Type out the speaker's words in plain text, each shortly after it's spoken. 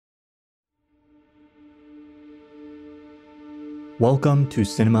Welcome to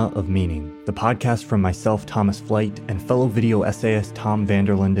Cinema of Meaning, the podcast from myself, Thomas Flight, and fellow video essayist Tom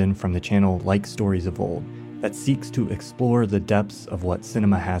Vanderlinden from the channel Like Stories of Old, that seeks to explore the depths of what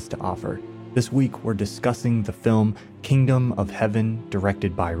cinema has to offer. This week, we're discussing the film Kingdom of Heaven,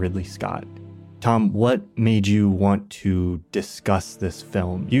 directed by Ridley Scott. Tom, what made you want to discuss this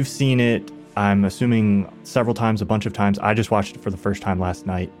film? You've seen it, I'm assuming, several times, a bunch of times. I just watched it for the first time last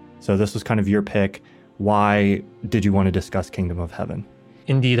night, so this was kind of your pick. Why did you want to discuss Kingdom of Heaven?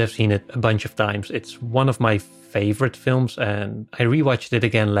 Indeed, I've seen it a bunch of times. It's one of my favorite films, and I rewatched it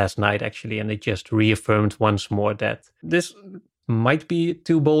again last night, actually, and it just reaffirmed once more that this might be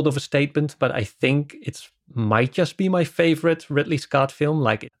too bold of a statement, but I think it might just be my favorite Ridley Scott film.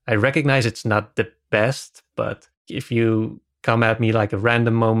 Like, I recognize it's not the best, but if you come at me like a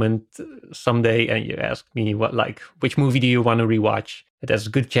random moment someday and you ask me which movie do you want to rewatch, there's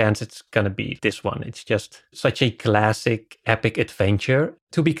a good chance it's going to be this one. It's just such a classic epic adventure.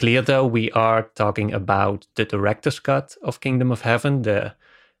 To be clear though, we are talking about the director's cut of Kingdom of Heaven, the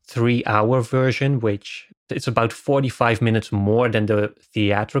 3-hour version, which it's about 45 minutes more than the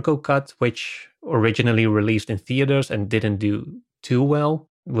theatrical cut, which originally released in theaters and didn't do too well.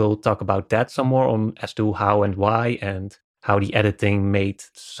 We'll talk about that some more as to how and why, and how the editing made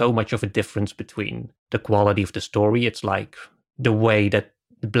so much of a difference between the quality of the story. It's like the way that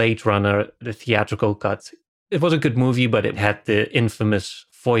Blade Runner, the theatrical cut, it was a good movie, but it had the infamous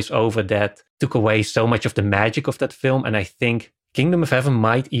voiceover that took away so much of the magic of that film. And I think Kingdom of Heaven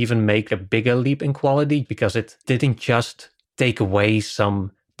might even make a bigger leap in quality, because it didn't just take away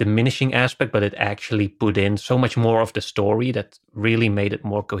some diminishing aspect, but it actually put in so much more of the story that really made it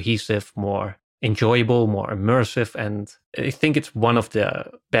more cohesive, more enjoyable, more immersive. And I think it's one of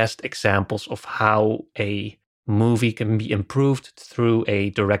the best examples of how a movie can be improved through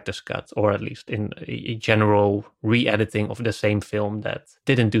a director's cut, or at least in a general re-editing of the same film that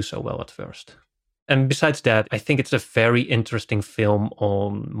didn't do so well at first. And besides that, I think it's a very interesting film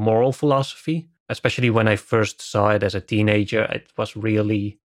on moral philosophy. Especially when I first saw it as a teenager, it was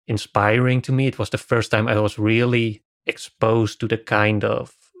really inspiring to me. It was the first time I was really exposed to the kind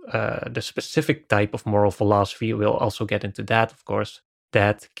of the specific type of moral philosophy, we'll also get into that, of course,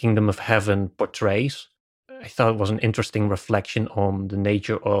 that Kingdom of Heaven portrays. I thought it was an interesting reflection on the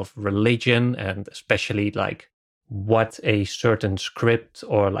nature of religion, and especially like what a certain script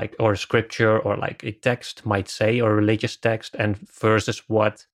or scripture or like a text might say, or religious text, and versus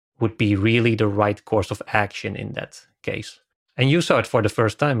what would be really the right course of action in that case. And you saw it for the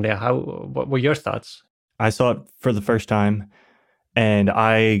first time there. What were your thoughts? I saw it for the first time, and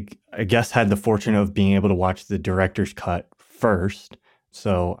I guess had the fortune of being able to watch the director's cut first.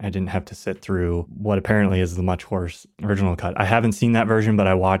 So I didn't have to sit through what apparently is the much worse original cut. I haven't seen that version, but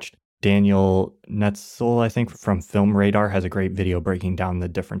I watched Daniel Netzel, I think, from Film Radar, has a great video breaking down the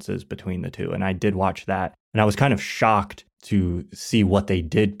differences between the two. And I did watch that. And I was kind of shocked to see what they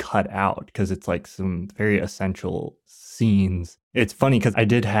did cut out, because it's like some very essential scenes. It's funny because I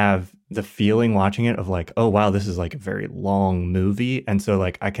did have the feeling watching it of like, oh, wow, this is like a very long movie. And so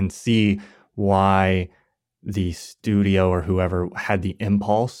like I can see why the studio or whoever had the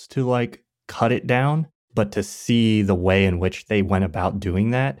impulse to like cut it down. But to see the way in which they went about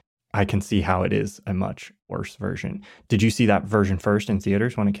doing that, I can see how it is a much worse version. Did you see that version first in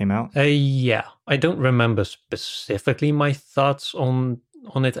theaters when it came out? Yeah. I don't remember specifically my thoughts on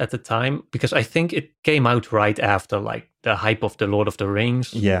it at the time, because I think it came out right after like the hype of the Lord of the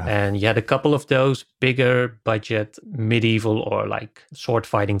Rings. Yeah. And you had a couple of those bigger budget medieval or like sword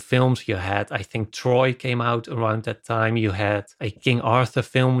fighting films. You had, I think Troy came out around that time. You had a King Arthur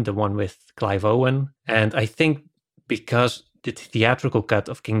film, the one with Clive Owen. And I think because the theatrical cut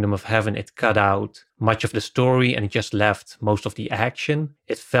of Kingdom of Heaven, it cut out much of the story and it just left most of the action.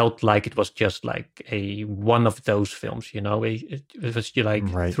 It felt like it was just like one of those films, you know. It was like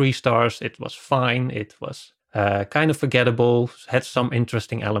right. 3 stars. It was fine. It was kind of forgettable, had some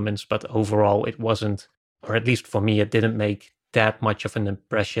interesting elements, but overall it wasn't, or at least for me, it didn't make that much of an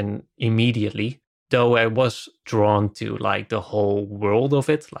impression immediately. Though I was drawn to like the whole world of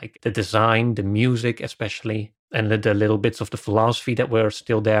it, like the design, the music especially, and the little bits of the philosophy that were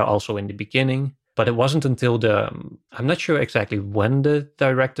still there also in the beginning. But it wasn't until I'm not sure exactly when the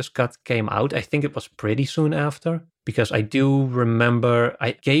director's cut came out. I think it was pretty soon after, because I do remember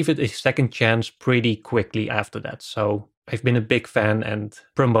I gave it a second chance pretty quickly after that. So I've been a big fan and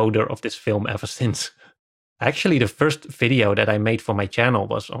promoter of this film ever since. Actually, the first video that I made for my channel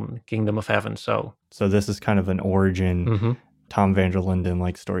was on Kingdom of Heaven. So this is kind of an origin. Mm-hmm. Tom Vanderlinden,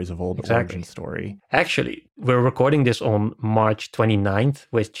 Like Stories of Old, exactly. Origin story. Actually, we're recording this on March 29th,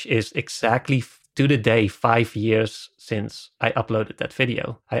 which is exactly to the day 5 years since I uploaded that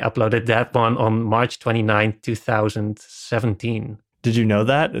video. I uploaded that one on March 29, 2017. Did you know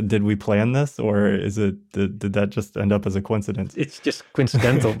that? Did we plan this, or did that just end up as a coincidence? It's just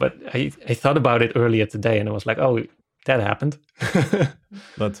coincidental, but I thought about it earlier today and I was like, oh, that happened.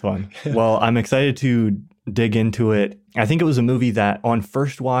 That's fun. Well, I'm excited to dig into it. I think it was a movie that on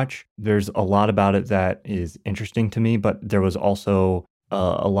first watch, there's a lot about it that is interesting to me, but there was also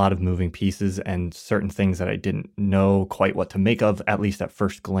a lot of moving pieces and certain things that I didn't know quite what to make of, at least at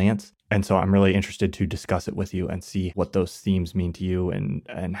first glance. And so I'm really interested to discuss it with you and see what those themes mean to you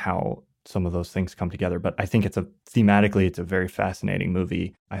and how some of those things come together. But I think thematically, it's a very fascinating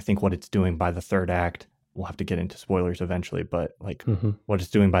movie. I think what it's doing by the third act, we'll have to get into spoilers eventually, but like what it's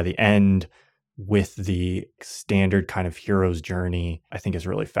doing by the end with the standard kind of hero's journey, I think is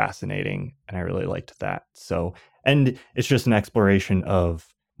really fascinating. And I really liked that. So, and it's just an exploration of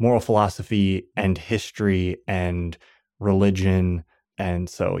moral philosophy and history and religion. And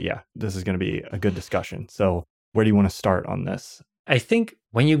so, yeah, this is going to be a good discussion. So where do you want to start on this? I think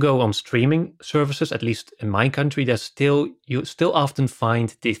when you go on streaming services, at least in my country, you still often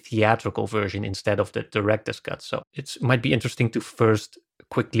find the theatrical version instead of the director's cut. So it might be interesting to first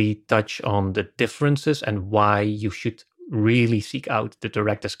quickly touch on the differences and why you should really seek out the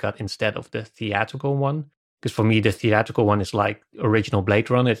director's cut instead of the theatrical one. Because for me, the theatrical one is like original Blade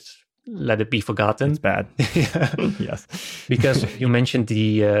Runner. It's let it be forgotten. It's bad. Yes. Because you mentioned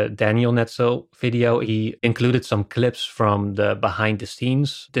the Daniel Netzel video. He included some clips from the behind the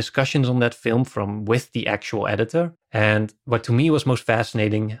scenes discussions on that film with the actual editor. And what to me was most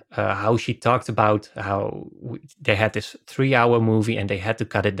fascinating, how she talked about how they had this 3-hour movie and they had to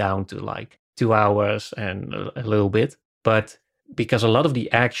cut it down to like 2 hours and a little bit. But because a lot of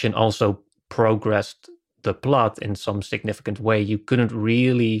the action also progressed the plot in some significant way, you couldn't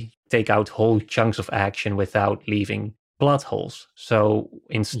really take out whole chunks of action without leaving plot holes. So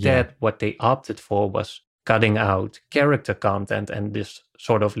instead, what they opted for was cutting out character content and this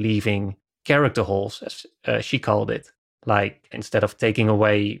sort of leaving character holes, as she called it. Like instead of taking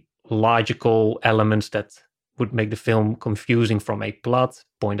away logical elements that would make the film confusing from a plot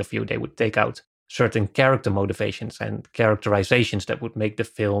point of view, they would take out certain character motivations and characterizations that would make the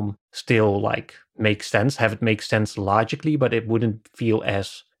film still like make sense, have it make sense logically, but it wouldn't feel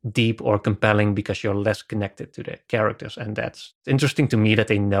as deep or compelling because you're less connected to the characters. And that's interesting to me that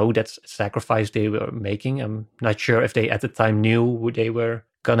they know that's a sacrifice they were making. I'm not sure if they at the time knew they were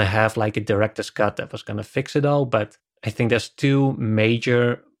going to have like a director's cut that was going to fix it all. But I think there's two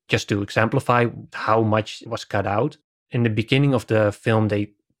major, just to exemplify how much was cut out. In the beginning of the film,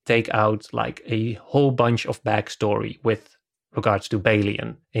 they take out like a whole bunch of backstory with regards to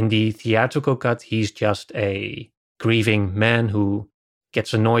Balian. In the theatrical cut, he's just a grieving man who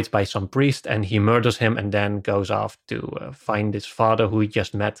gets annoyed by some priest and he murders him and then goes off to find his father who he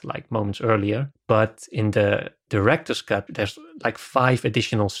just met like moments earlier. But in the director's cut, there's like 5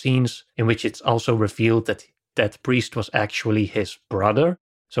 additional scenes in which it's also revealed that that priest was actually his brother.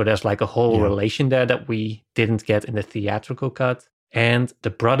 So there's like a whole relation there that we didn't get in the theatrical cut. And the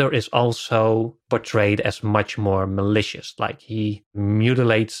brother is also portrayed as much more malicious. Like he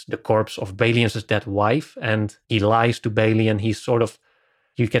mutilates the corpse of Balian's dead wife and he lies to Balian.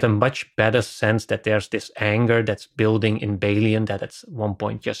 You get a much better sense that there's this anger that's building in Balian that at one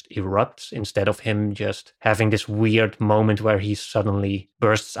point just erupts instead of him just having this weird moment where he suddenly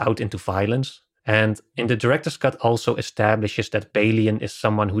bursts out into violence. And in the director's cut also establishes that Balian is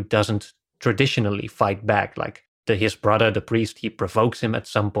someone who doesn't traditionally fight back. Like his brother, the priest, he provokes him at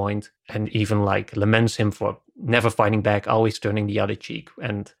some point and even like laments him for never fighting back, always turning the other cheek.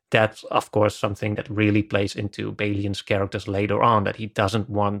 And that's, of course, something that really plays into Balian's characters later on, that he doesn't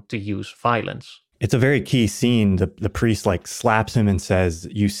want to use violence. It's a very key scene. The priest like slaps him and says,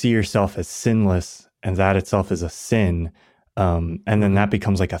 "You see yourself as sinless, and that itself is a sin." And then that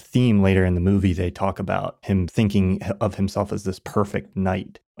becomes like a theme later in the movie. They talk about him thinking of himself as this perfect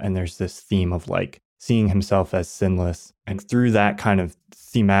knight. And there's this theme of like seeing himself as sinless. And through that kind of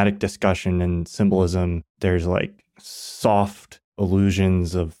thematic discussion and symbolism, there's like soft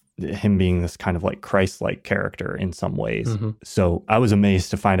allusions of him being this kind of like Christ-like character in some ways. Mm-hmm. So I was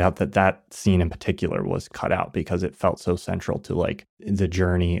amazed to find out that scene in particular was cut out because it felt so central to like the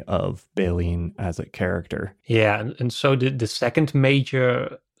journey of Balian as a character. Yeah, and so the second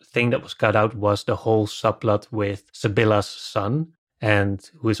major thing that was cut out was the whole subplot with Sibylla's son,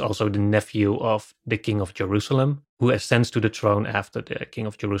 and who is also the nephew of the King of Jerusalem, who ascends to the throne after the King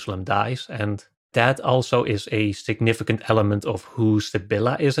of Jerusalem dies. And that also is a significant element of who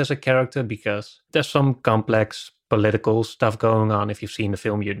Sibylla is as a character, because there's some complex political stuff going on. If you've seen the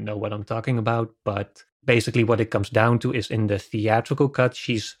film, you know what I'm talking about. But basically what it comes down to is in the theatrical cut,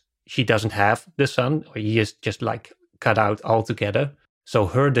 she doesn't have the son, or he is just like cut out altogether. So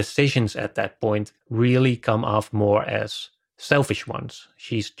her decisions at that point really come off more as selfish ones.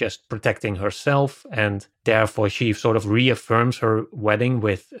 She's just protecting herself, and therefore she sort of reaffirms her wedding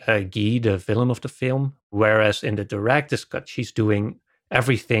with Guy, the villain of the film. Whereas in the director's cut, she's doing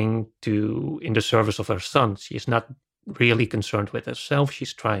everything in the service of her son. She's not really concerned with herself.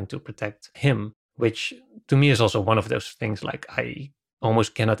 She's trying to protect him, which to me is also one of those things like I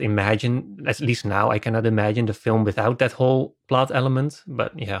almost cannot imagine, at least now I cannot imagine the film without that whole plot element.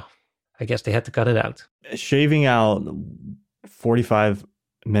 But yeah, I guess they had to cut it out. Shaving out 45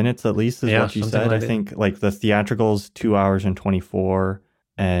 minutes at least is what you said. I think like the theatrical's 2 hours and 24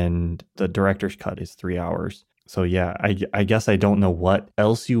 and the director's cut is 3 hours. So yeah, I guess I don't know what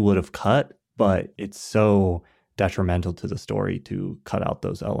else you would have cut, but it's so detrimental to the story to cut out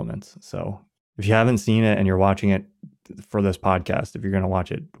those elements. So if you haven't seen it and you're watching it for this podcast, if you're going to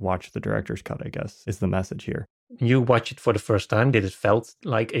watch it, watch the director's cut, I guess, is the message here. You watch it for the first time. Did it felt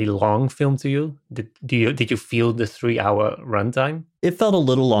like a long film to you? Did you feel the 3 hour runtime? It felt a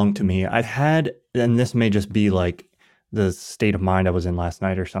little long to me. I've had, and this may just be like the state of mind I was in last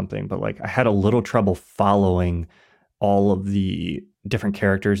night or something, but like I had a little trouble following all of the different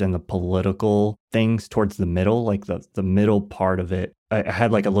characters and the political things towards the middle, like the middle part of it. I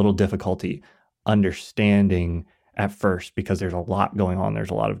had like a little difficulty understanding at first because there's a lot going on. There's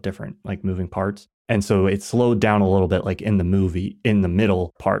a lot of different like moving parts. And so it slowed down a little bit like in the movie, in the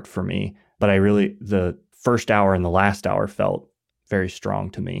middle part for me. But the first hour and the last hour felt very strong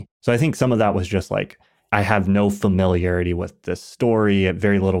to me. So I think some of that was just like, I have no familiarity with this story,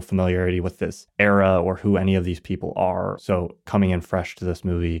 very little familiarity with this era or who any of these people are. So coming in fresh to this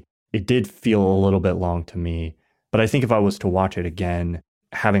movie, it did feel a little bit long to me. But I think if I was to watch it again,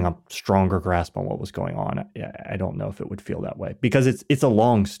 having a stronger grasp on what was going on, I don't know if it would feel that way, because it's a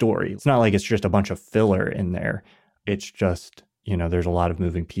long story. It's not like it's just a bunch of filler in there. It's just, there's a lot of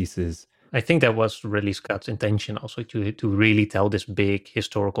moving pieces. I think that was Ridley Scott's intention also to really tell this big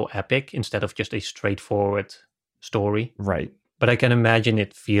historical epic instead of just a straightforward story. Right. But I can imagine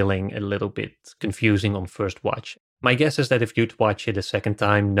it feeling a little bit confusing on first watch. My guess is that if you'd watch it a second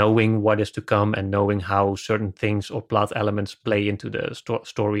time, knowing what is to come and knowing how certain things or plot elements play into the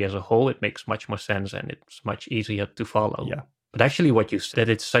story as a whole, it makes much more sense and it's much easier to follow. Yeah. But actually what you said,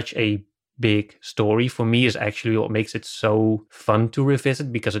 it's such a big story for me is actually what makes it so fun to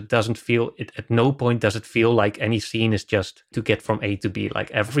revisit, because it doesn't feel, at no point does it feel like any scene is just to get from A to B. Like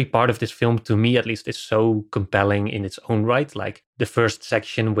every part of this film, to me at least, is so compelling in its own right. Like the first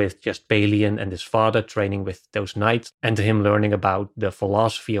section with just Balian and his father training with those knights and him learning about the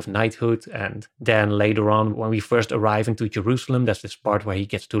philosophy of knighthood. And then later on, when we first arrive into Jerusalem, there's this part where he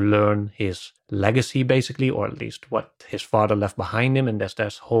gets to learn his legacy, basically, or at least what his father left behind him. And there's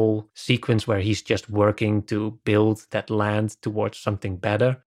this whole sequence where he's just working to build that land towards something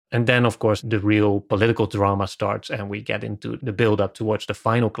better. And then, of course, the real political drama starts and we get into the build-up towards the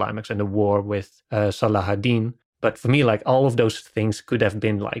final climax and the war with Salah ad-Din. But for me, like all of those things could have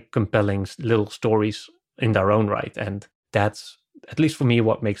been like compelling little stories in their own right. And that's, at least for me,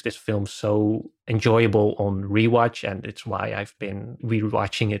 what makes this film so enjoyable on rewatch. And it's why I've been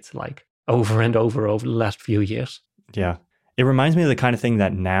rewatching it like over and over the last few years. Yeah. It reminds me of the kind of thing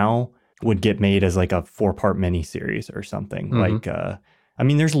that now would get made as like a 4-part miniseries or something. Mm-hmm. Like,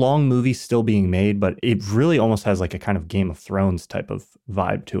 there's long movies still being made, but it really almost has like a kind of Game of Thrones type of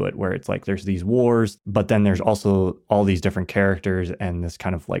vibe to it, where it's like there's these wars, but then there's also all these different characters and this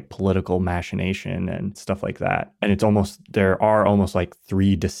kind of like political machination and stuff like that. And there are almost like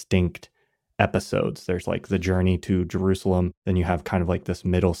 3 distinct episodes. There's like the journey to Jerusalem. Then you have kind of like this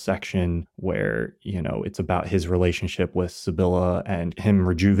middle section where, it's about his relationship with Sibylla and him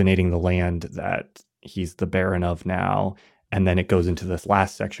rejuvenating the land that he's the Baron of now. And then it goes into this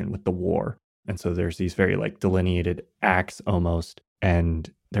last section with the war. And so there's these very like delineated acts almost, and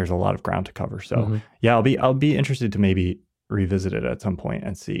there's a lot of ground to cover. So yeah, I'll be interested to maybe revisit it at some point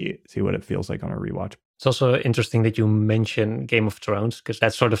and see what it feels like on a rewatch. It's also interesting that you mention Game of Thrones, because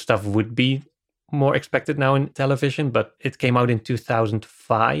that sort of stuff would be more expected now in television, but it came out in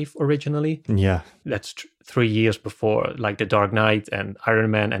 2005 originally. Yeah. That's 3 years before like The Dark Knight and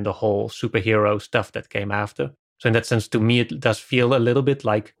Iron Man and the whole superhero stuff that came after. So in that sense, to me, it does feel a little bit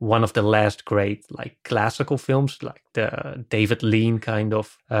like one of the last great like classical films, like the David Lean kind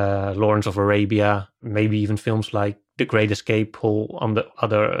of Lawrence of Arabia, maybe even films like The Great Escape pull on the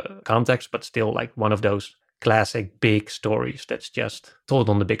other context, but still like one of those classic big stories that's just told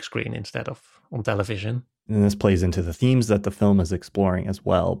on the big screen instead of on television. And this plays into the themes that the film is exploring as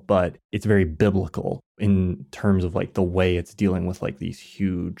well, but it's very biblical in terms of like the way it's dealing with like these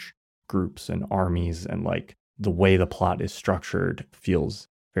huge groups and armies, and like the way the plot is structured feels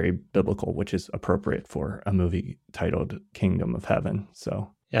very biblical, which is appropriate for a movie titled Kingdom of Heaven.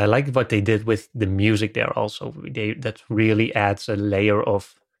 So yeah, I like what they did with the music there also. That really adds a layer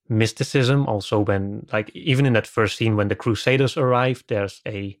of mysticism. Also, when like even in that first scene when the Crusaders arrive, there's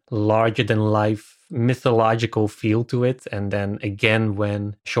a larger than life mythological feel to it. And then again,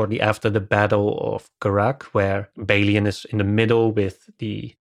 when shortly after the Battle of Karak, where Balian is in the middle with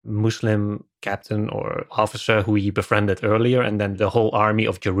the Muslim captain or officer who he befriended earlier, and then the whole army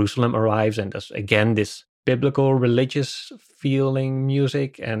of Jerusalem arrives, and there's again this biblical religious feeling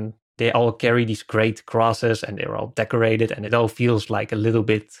music, and they all carry these great crosses and they're all decorated, and it all feels like a little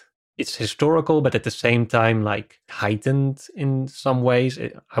bit, it's historical, but at the same time like heightened in some ways.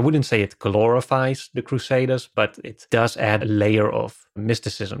 I wouldn't say it glorifies the Crusaders, but it does add a layer of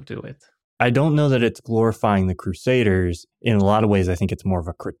mysticism to it. I don't know that it's glorifying the Crusaders. In a lot of ways, I think it's more of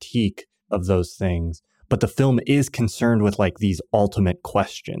a critique of those things. But the film is concerned with like these ultimate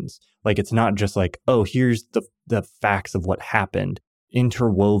questions. Like it's not just like, oh, here's the facts of what happened.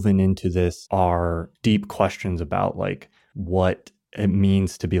 Interwoven into this are deep questions about like what it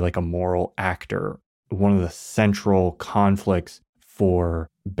means to be like a moral actor. One of the central conflicts for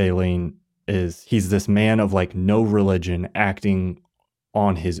Balian is he's this man of like no religion acting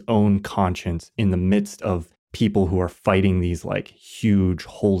on his own conscience in the midst of people who are fighting these like huge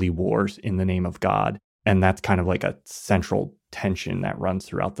holy wars in the name of God. And that's kind of like a central tension that runs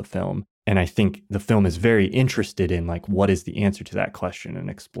throughout the film. And I think the film is very interested in like what is the answer to that question and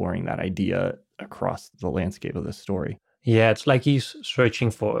exploring that idea across the landscape of the story. Yeah, it's like he's searching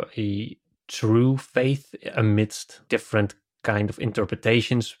for a true faith amidst different kind of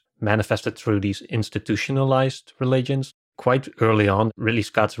interpretations manifested through these institutionalized religions. Quite early on, Ridley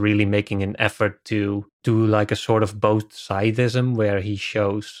Scott's really making an effort to do like a sort of both sidism, where he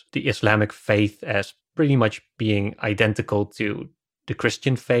shows the Islamic faith as pretty much being identical to the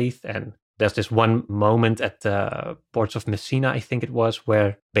Christian faith. And there's this one moment at the ports of Messina, I think it was,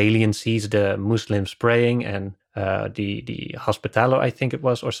 where Balian sees the Muslims praying, and the Hospitaller, I think it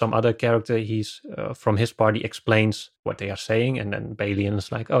was, or some other character he's from his party explains what they are saying, and then Balian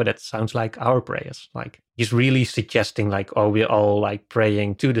is like, oh, that sounds like our prayers. Like he's really suggesting like, oh, we're all like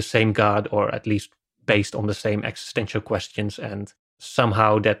praying to the same God, or at least based on the same existential questions, and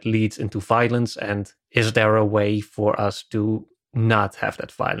somehow that leads into violence. And is there a way for us to not have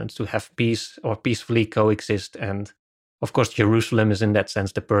that violence, to have peace or peacefully coexist? And of course, Jerusalem is in that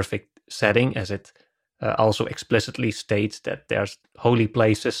sense the perfect setting, as it also explicitly states that there's holy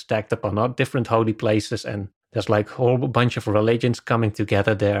places stacked upon different holy places, and there's like a whole bunch of religions coming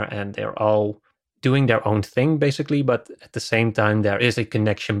together there, and they're all doing their own thing basically, but at the same time there is a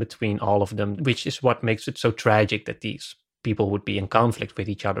connection between all of them, which is what makes it so tragic that these people would be in conflict with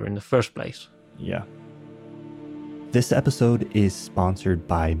each other in the first place. Yeah. This episode is sponsored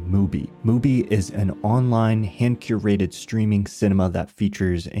by Mubi. Mubi is an online, hand-curated streaming cinema that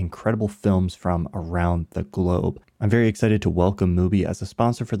features incredible films from around the globe. I'm very excited to welcome Mubi as a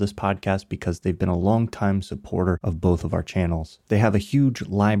sponsor for this podcast because they've been a long-time supporter of both of our channels. They have a huge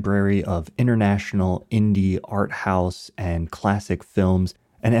library of international, indie, art house, and classic films,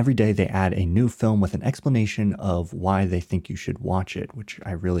 and every day they add a new film with an explanation of why they think you should watch it, which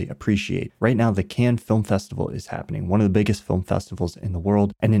I really appreciate. Right now, the Cannes Film Festival is happening, one of the biggest film festivals in the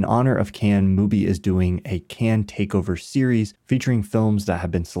world. And in honor of Cannes, Mubi is doing a Cannes Takeover series featuring films that have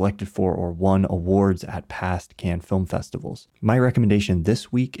been selected for or won awards at past Cannes Film Festivals. My recommendation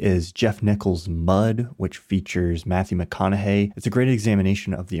this week is Jeff Nichols' Mud, which features Matthew McConaughey. It's a great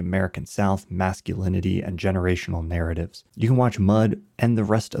examination of the American South, masculinity, and generational narratives. You can watch Mud and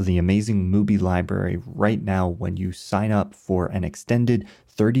the rest of the amazing Mubi library right now when you sign up for an extended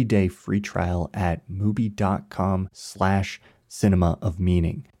 30-day free trial at mubi.com/cinema of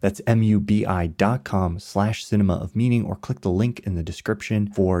meaning. That's mubi.com/cinema of meaning, or click the link in the description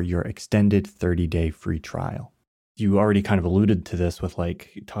for your extended 30-day free trial. You already kind of alluded to this with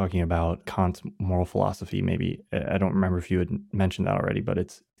like talking about Kant's moral philosophy. Maybe, I don't remember if you had mentioned that already, but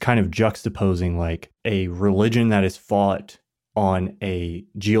it's kind of juxtaposing like a religion that is fought on a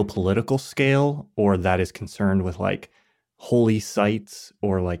geopolitical scale, or that is concerned with like holy sites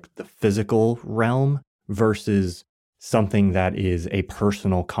or like the physical realm, versus something that is a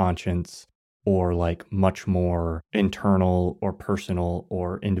personal conscience or like much more internal or personal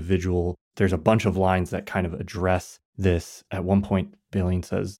or individual. There's a bunch of lines that kind of address this. At one point, Balian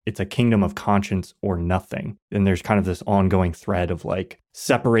says, it's a kingdom of conscience or nothing. And there's kind of this ongoing thread of like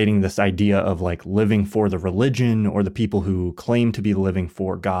separating this idea of like living for the religion or the people who claim to be living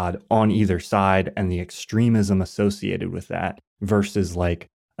for God on either side and the extremism associated with that versus like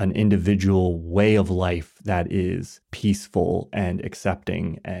an individual way of life that is peaceful and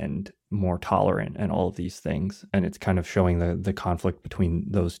accepting and more tolerant and all of these things. And it's kind of showing the conflict between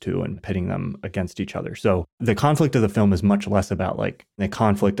those two and pitting them against each other. So the conflict of the film is much less about like the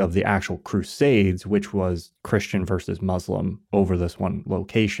conflict of the actual Crusades, which was Christian versus Muslim over this one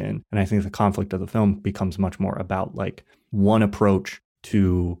location. And I think the conflict of the film becomes much more about like one approach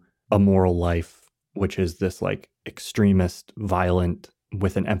to a moral life, which is this like extremist, violent,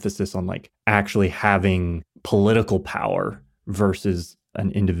 with an emphasis on like actually having political power versus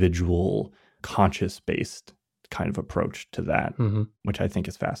an individual conscious-based kind of approach to that, which I think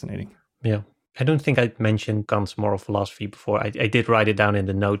is fascinating. Yeah. I don't think I mentioned Kant's moral philosophy before. I did write it down in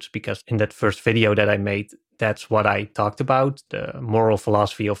the notes because in that first video that I made, that's what I talked about, the moral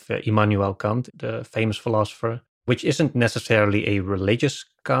philosophy of Immanuel Kant, the famous philosopher, which isn't necessarily a religious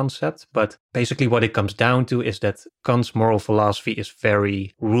concept, but basically what it comes down to is that Kant's moral philosophy is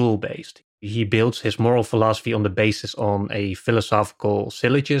very rule-based. He builds his moral philosophy on the basis on a philosophical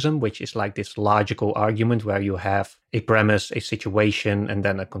syllogism, which is like this logical argument where you have a premise, a situation, and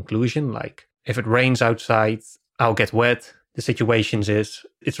then a conclusion. Like, if it rains outside, I'll get wet. The situation is,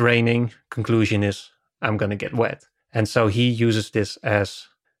 it's raining. Conclusion is, I'm going to get wet. And so he uses this as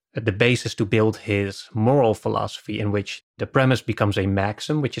the basis to build his moral philosophy, in which the premise becomes a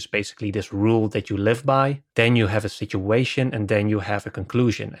maxim, which is basically this rule that you live by. Then you have a situation, and then you have a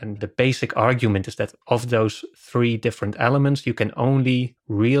conclusion. And the basic argument is that of those three different elements, you can only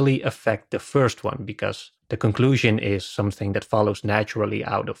really affect the first one, because the conclusion is something that follows naturally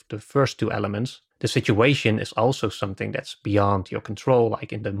out of the first two elements. The situation is also something that's beyond your control.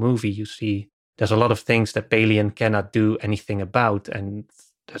 Like in the movie, you see there's a lot of things that Balian cannot do anything about, and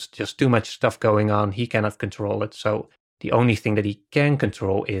there's just too much stuff going on. He cannot control it. So the only thing that he can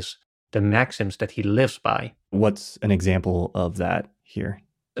control is the maxims that he lives by. What's an example of that here?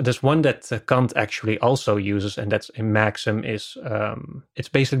 There's one that Kant actually also uses, and that's a maxim is, it's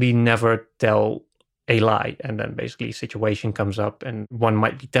basically never tell a lie. And then basically a situation comes up and one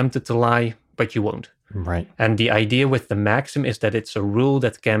might be tempted to lie, but you won't. Right. And the idea with the maxim is that it's a rule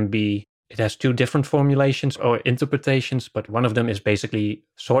that can be, it has two different formulations or interpretations, but one of them is basically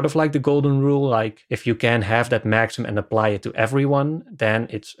sort of like the golden rule. Like, if you can have that maxim and apply it to everyone, then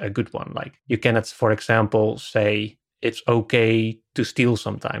it's a good one. Like, you cannot, for example, say it's okay to steal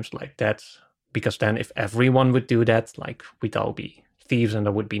sometimes. Like, that's because then if everyone would do that, like, we'd all be thieves and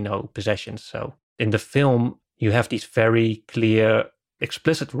there would be no possessions. So in the film, you have these very clear,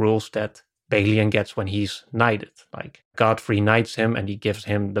 explicit rules that Balian gets when he's knighted. Like, Godfrey knights him and he gives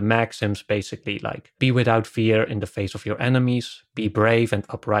him the maxims, basically like, be without fear in the face of your enemies, be brave and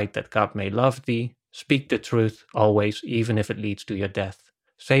upright that God may love thee, speak the truth always, even if it leads to your death,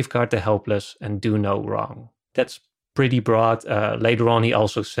 safeguard the helpless and do no wrong. That's pretty broad. Later on, he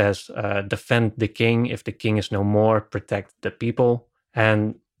also says, defend the king. If the king is no more, protect the people.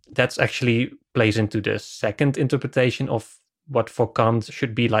 And that's actually plays into the second interpretation of what for Kant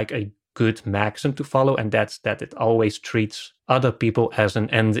should be like a good maxim to follow, and that's that it always treats other people as an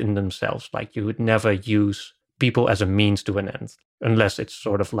end in themselves. Like, you would never use people as a means to an end, unless it's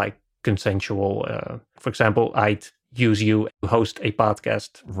sort of like consensual. For example, I'd use you to host a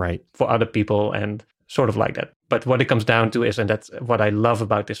podcast right for other people, and sort of like that. But what it comes down to is, and that's what I love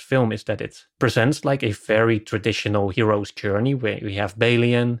about this film, is that it presents like a very traditional hero's journey, where we have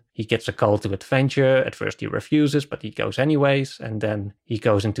Balian. He gets a call to adventure. At first he refuses, but he goes anyways. And then he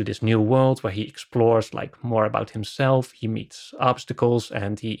goes into this new world where he explores like more about himself. He meets obstacles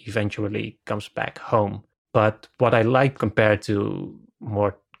and he eventually comes back home. But what I like compared to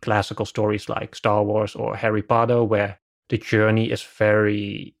more classical stories like Star Wars or Harry Potter, where the journey is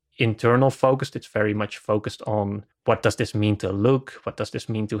very internal focused, it's very much focused on what does this mean to Luke, what does this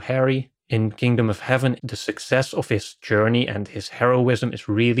mean to Harry. In Kingdom of Heaven, the success of his journey and his heroism is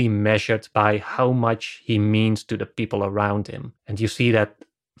really measured by how much he means to the people around him. And you see that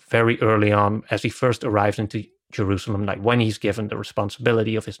very early on as he first arrives into Jerusalem. Like, when he's given the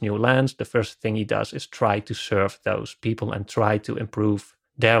responsibility of his new lands, the first thing he does is try to serve those people and try to improve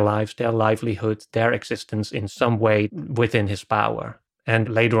their lives, their livelihood, their existence in some way within his power. And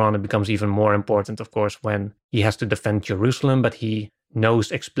later on, it becomes even more important, of course, when he has to defend Jerusalem, but he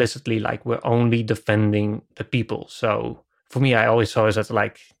knows explicitly, like, we're only defending the people. So for me, I always saw it as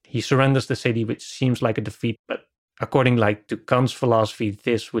like, he surrenders the city, which seems like a defeat, but according to Kant's philosophy,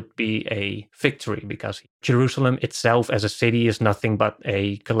 this would be a victory because Jerusalem itself as a city is nothing but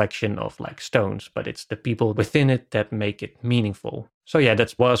a collection of stones, but it's the people within it that make it meaningful. So yeah,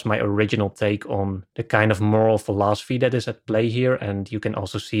 that was my original take on the kind of moral philosophy that is at play here. And you can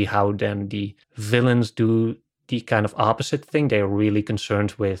also see how then the villains do the kind of opposite thing. They're really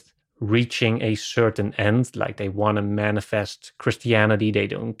concerned with reaching a certain end, they want to manifest Christianity. They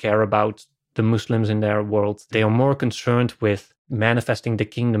don't care about the Muslims in their world. They are more concerned with manifesting the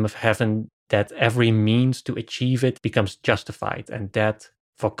kingdom of heaven, that every means to achieve it becomes justified. And that,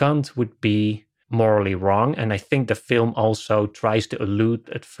 for Kant, would be morally wrong. And I think the film also tries to allude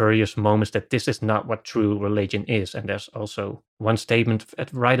at various moments that this is not what true religion is. And there's also one statement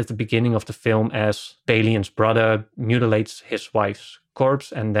right at the beginning of the film as Balin's brother mutilates his wife's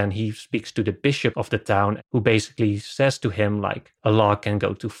corpse, and then he speaks to the bishop of the town, who basically says to him a law can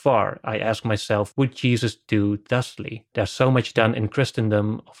go too far. I ask myself, would Jesus do thusly? There's so much done in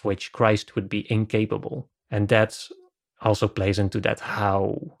Christendom of which Christ would be incapable. And that's also plays into that,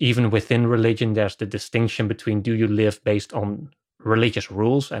 how even within religion there's the distinction between, do you live based on religious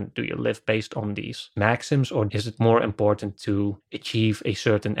rules and do you live based on these maxims, or is it more important to achieve a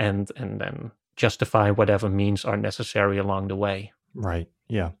certain end and then justify whatever means are necessary along the way? Right.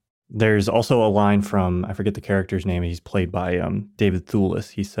 Yeah. There's also a line from, I forget the character's name, he's played by David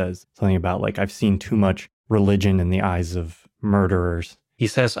Thewlis. He says something about I've seen too much religion in the eyes of murderers. He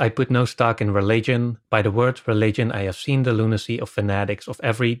says, I put no stock in religion. By the word religion, I have seen the lunacy of fanatics of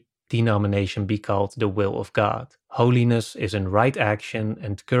every denomination be called the will of God. Holiness is in right action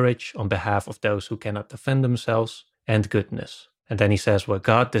and courage on behalf of those who cannot defend themselves, and goodness. And then he says, what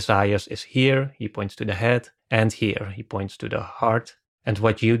God desires is here, he points to the head, and here, he points to the heart. And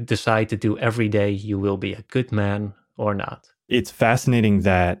what you decide to do every day, you will be a good man or not. It's fascinating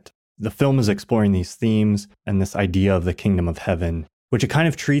that the film is exploring these themes and this idea of the kingdom of heaven, which it kind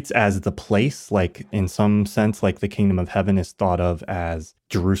of treats as the place, in some sense, the kingdom of heaven is thought of as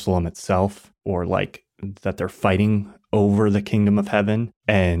Jerusalem itself, or that they're fighting over the kingdom of heaven.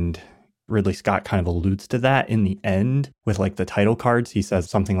 And Ridley Scott kind of alludes to that in the end with the title cards. He says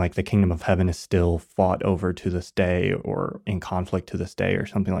something like the kingdom of heaven is still fought over to this day, or in conflict to this day, or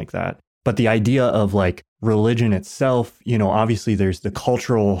something like that. But the idea of religion itself, obviously there's the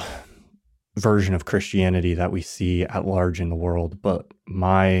cultural version of Christianity that we see at large in the world. But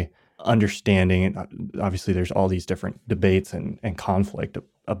my understanding, obviously there's all these different debates and conflict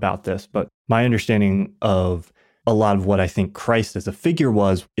about this, but my understanding of a lot of what I think Christ as a figure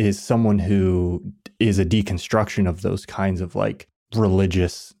is someone who is a deconstruction of those kinds of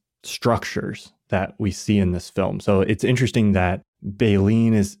religious structures that we see in this film. So it's interesting that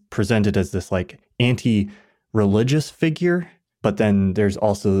Baleen is presented as this anti-religious figure, but then there's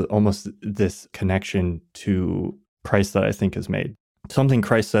also almost this connection to Christ that I think is made. Something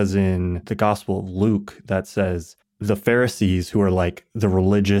Christ says in the Gospel of Luke that says the Pharisees, who are the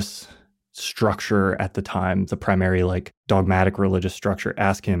religious structure at the time, the primary dogmatic religious structure,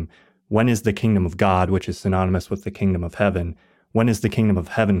 ask him, when is the kingdom of God, which is synonymous with the kingdom of heaven, when is the kingdom of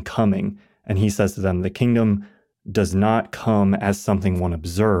heaven coming? And he says to them, the kingdom does not come as something one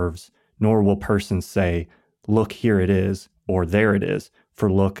observes, nor will persons say, look, here it is, or there it is, for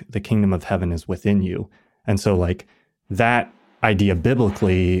look, the kingdom of heaven is within you. And so that idea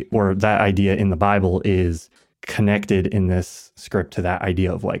biblically, or that idea in the Bible, is connected in this script to that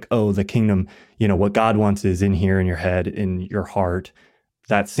idea of the kingdom, what God wants is in here, in your head, in your heart.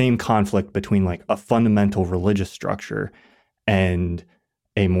 That same conflict between a fundamental religious structure and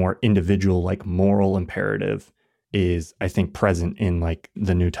a more individual moral imperative is, I think, present in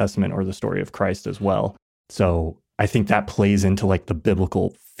the New Testament or the story of Christ as well. So I think that plays into the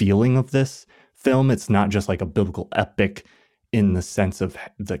biblical feeling of this film. It's not just a biblical epic in the sense of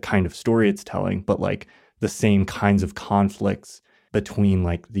the kind of story it's telling, but the same kinds of conflicts between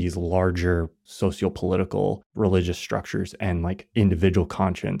these larger socio-political religious structures and individual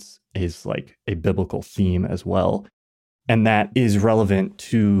conscience is a biblical theme as well. And that is relevant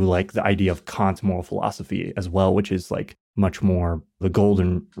to the idea of Kant's moral philosophy as well, which is much more the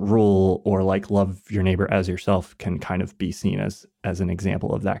golden rule, or love your neighbor as yourself can kind of be seen as an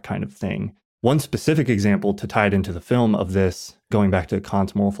example of that kind of thing. One specific example to tie it into the film of this, going back to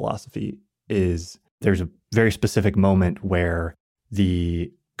Kant's moral philosophy, is there's a very specific moment where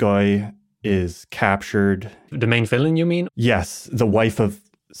the Goy is captured. The main villain, you mean? Yes, the wife of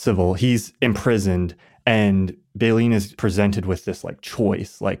Civil. He's imprisoned, and Baleen is presented with this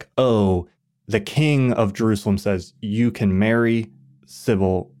choice, oh, the king of Jerusalem says you can marry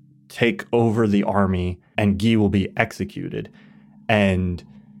Civil, take over the army, and Guy will be executed. And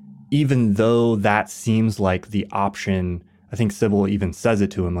even though that seems like the option, I think Sybil even says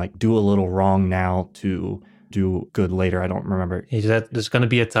it to him, like, do a little wrong now to do good later. I don't remember. He said there's going to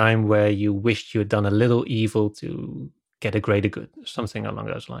be a time where you wished you had done a little evil to get a greater good, something along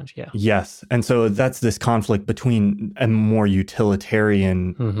those lines. Yeah. Yes. And so that's this conflict between a more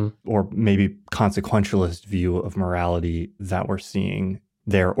utilitarian or maybe consequentialist view of morality that we're seeing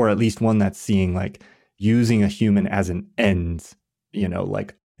there, or at least one that's seeing like using a human as an end,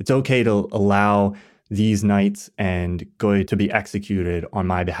 like it's okay to allow these knights and Goy to be executed on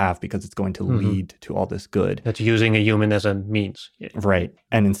my behalf because it's going to lead to all this good. That's using a human as a means. Yeah. Right.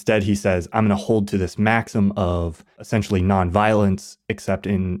 And instead he says, I'm going to hold to this maxim of essentially nonviolence, except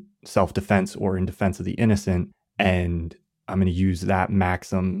in self-defense or in defense of the innocent. And I'm going to use that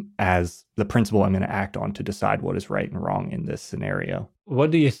maxim as the principle I'm going to act on to decide what is right and wrong in this scenario.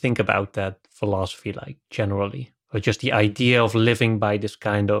 What do you think about that philosophy, like generally? Or just the idea of living by this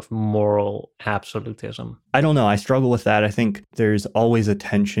kind of moral absolutism? I don't know. I struggle with that. I think there's always a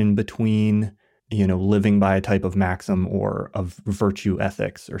tension between, living by a type of maxim or of virtue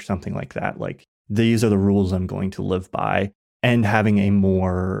ethics or something like that. Like, these are the rules I'm going to live by, and having a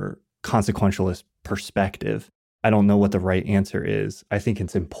more consequentialist perspective. I don't know what the right answer is. I think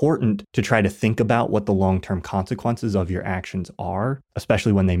it's important to try to think about what the long-term consequences of your actions are,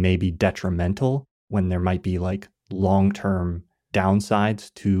 especially when they may be detrimental, when there might be like long-term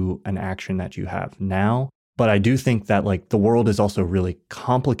downsides to an action that you have now. But I do think that like the world is also really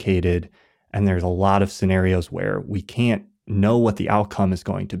complicated, and there's a lot of scenarios where we can't know what the outcome is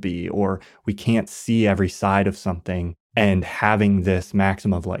going to be, or we can't see every side of something. And having this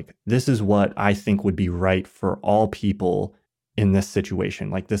maxim of like, this is what I think would be right for all people in this situation.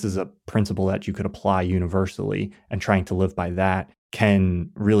 Like, this is a principle that you could apply universally, and trying to live by that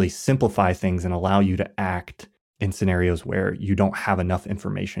can really simplify things and allow you to act in scenarios where you don't have enough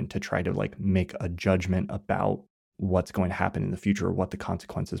information to try to like make a judgment about what's going to happen in the future or what the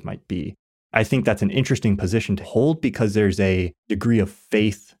consequences might be. I think that's an interesting position to hold because there's a degree of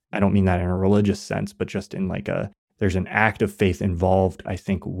faith. I don't mean that in a religious sense, but just in like there's an act of faith involved, I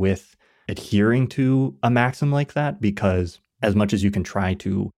think, with adhering to a maxim like that, because as much as you can try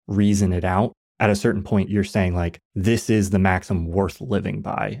to reason it out, at a certain point, you're saying like, this is the maxim worth living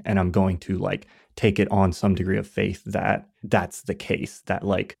by. And I'm going to like take it on some degree of faith that that's the case, that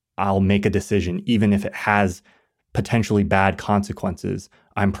like I'll make a decision, even if it has potentially bad consequences.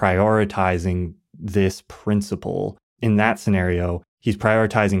 I'm prioritizing this principle. In that scenario, he's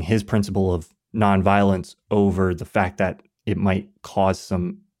prioritizing his principle of nonviolence over the fact that it might cause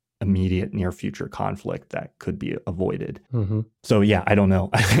some immediate near future conflict that could be avoided. So yeah, I don't know.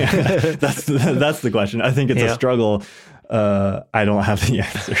 that's the question. I think it's a struggle. I don't have the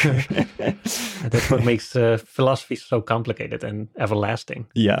answer. That's what makes philosophy so complicated and everlasting.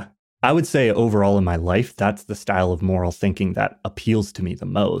 Yeah. I would say overall in my life, that's the style of moral thinking that appeals to me the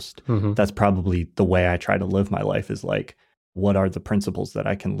most. That's probably the way I try to live my life, is like, what are the principles that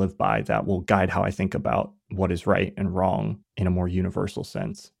I can live by that will guide how I think about what is right and wrong in a more universal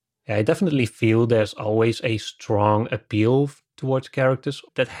sense? Yeah, I definitely feel there's always a strong appeal towards characters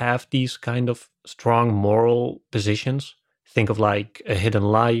that have these kind of strong moral positions. Think of like A Hidden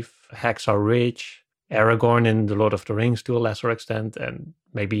Life, Hacksaw Ridge, Aragorn in The Lord of the Rings to a lesser extent, and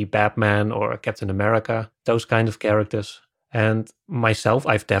maybe Batman or Captain America, those kind of characters. And myself,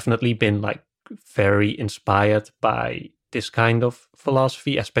 I've definitely been like very inspired by this kind of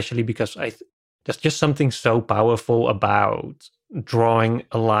philosophy, especially because there's just something so powerful about drawing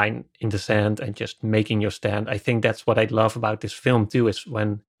a line in the sand and just making your stand. I think that's what I love about this film too, is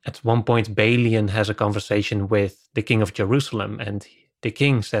when at one point Balian has a conversation with the king of Jerusalem, and the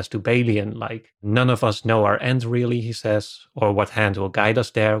king says to Balian, like, none of us know our end really, he says, or what hand will guide us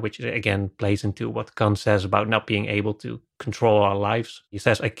there, which again plays into what Kant says about not being able to control our lives. He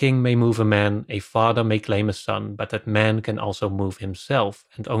says, a king may move a man, a father may claim a son, but that man can also move himself,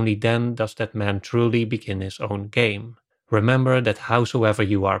 and only then does that man truly begin his own game. Remember that howsoever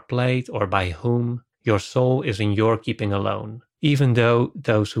you are played, or by whom, your soul is in your keeping alone. Even though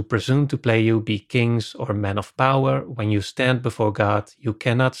those who presume to play you be kings or men of power, when you stand before God, you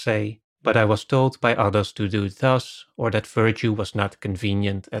cannot say, but I was told by others to do thus, or that virtue was not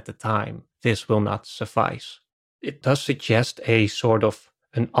convenient at the time. This will not suffice. It does suggest a sort of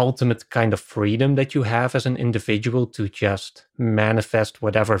an ultimate kind of freedom that you have as an individual to just manifest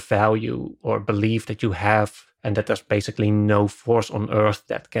whatever value or belief that you have, and that there's basically no force on earth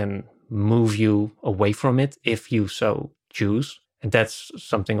that can move you away from it if you so choose. And that's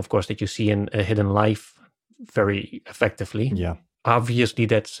something, of course, that you see in A Hidden Life very effectively. Yeah. Obviously,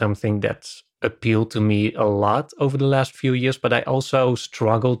 that's something that's appealed to me a lot over the last few years, but I also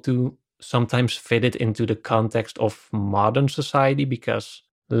struggle to sometimes fit it into the context of modern society because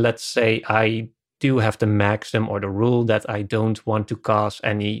let's say I do have the maxim or the rule that I don't want to cause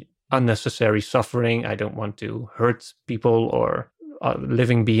any unnecessary suffering. I don't want to hurt people or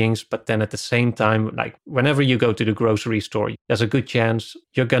living beings. But then at the same time, like whenever you go to the grocery store, there's a good chance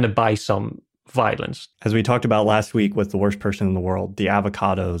you're going to buy some violence. As we talked about last week with the worst person in the world, the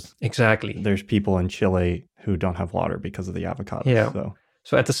avocados. Exactly. There's people in Chile who don't have water because of the avocados. Yeah.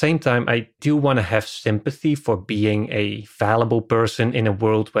 So at the same time, I do want to have sympathy for being a fallible person in a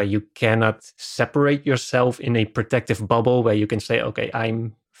world where you cannot separate yourself in a protective bubble where you can say, okay,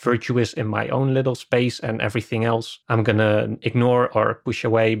 I'm virtuous in my own little space and everything else I'm going to ignore or push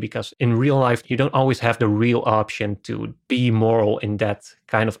away, because in real life, you don't always have the real option to be moral in that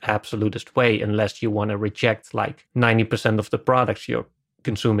kind of absolutist way unless you want to reject like 90% of the products you're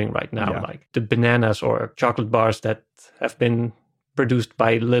consuming right now, like the bananas or chocolate bars that have been produced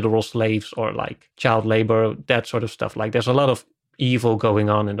by literal slaves or like child labor, that sort of stuff. Like there's a lot of evil going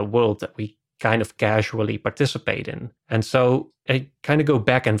on in the world that we kind of casually participate in. And so I kind of go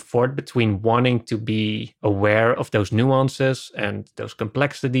back and forth between wanting to be aware of those nuances and those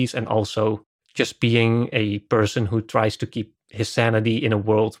complexities and also just being a person who tries to keep his sanity in a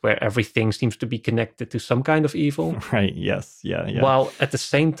world where everything seems to be connected to some kind of evil. Right. Yes. Yeah. While at the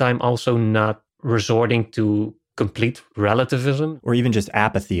same time also not resorting to complete relativism. Or even just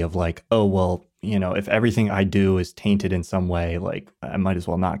apathy of like, oh, well, if everything I do is tainted in some way, like I might as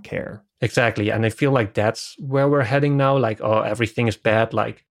well not care. Exactly. And I feel like that's where we're heading now. Like, oh, everything is bad.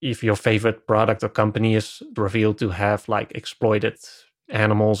 Like if your favorite product or company is revealed to have like exploited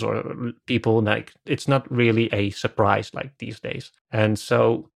animals or people, like it's not really a surprise like these days. And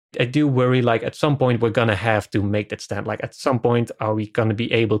so I do worry like at some point we're going to have to make that stand. Like at some point, are we going to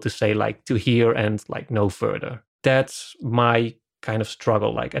be able to say like to here and like no further? That's my kind of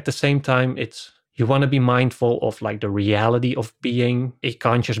struggle. Like at the same time, you want to be mindful of like the reality of being a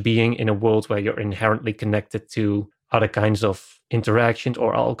conscious being in a world where you're inherently connected to other kinds of interactions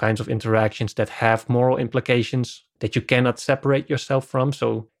or all kinds of interactions that have moral implications that you cannot separate yourself from.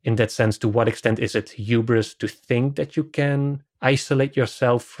 So in that sense, to what extent is it hubris to think that you can isolate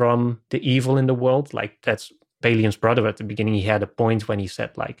yourself from the evil in the world? Like that's Balian's brother at the beginning. He had a point when he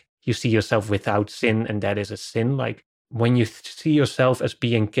said like, you see yourself without sin and that is a sin. Like when you see yourself as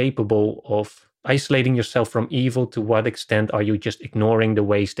being capable of isolating yourself from evil, to what extent are you just ignoring the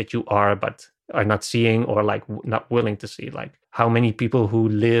ways that you are, but are not seeing or like not willing to see? Like how many people who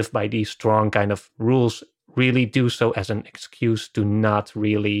live by these strong kind of rules really do so as an excuse to not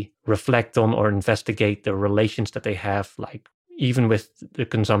really reflect on or investigate the relations that they have, like even with the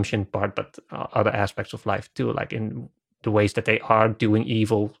consumption part, but other aspects of life too, like in the ways that they are doing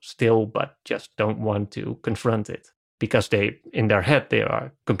evil still, but just don't want to confront it. Because in their head, they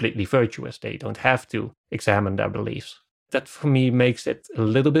are completely virtuous. They don't have to examine their beliefs. That for me makes it a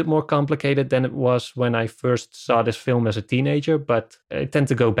little bit more complicated than it was when I first saw this film as a teenager, but I tend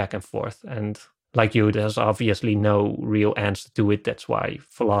to go back and forth. And like you, there's obviously no real answer to it. That's why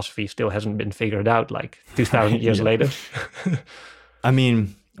philosophy still hasn't been figured out like 2,000 years later. I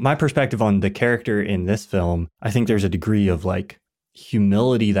mean, my perspective on the character in this film, I think there's a degree of like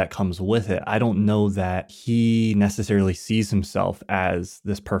humility that comes with it. I don't know that he necessarily sees himself as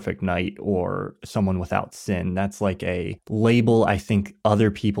this perfect knight or someone without sin. That's like a label I think other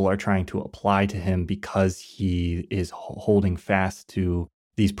people are trying to apply to him because he is holding fast to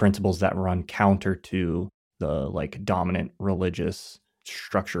these principles that run counter to the like dominant religious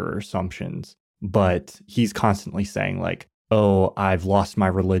structure or assumptions. But he's constantly saying like, oh, I've lost my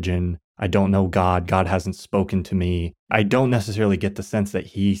religion. I don't know God. God hasn't spoken to me. I don't necessarily get the sense that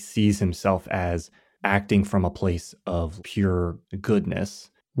he sees himself as acting from a place of pure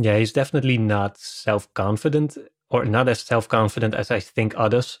goodness. Yeah, he's definitely not self-confident, or not as self-confident as I think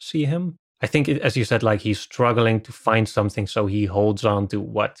others see him. I think, as you said, like he's struggling to find something, so he holds on to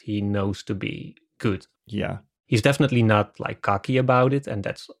what he knows to be good. Yeah. He's definitely not like cocky about it, and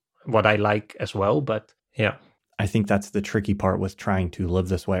that's what I like as well, but yeah. I think that's the tricky part with trying to live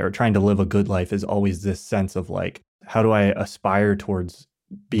this way or trying to live a good life, is always this sense of like, how do I aspire towards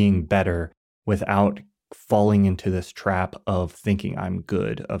being better without falling into this trap of thinking I'm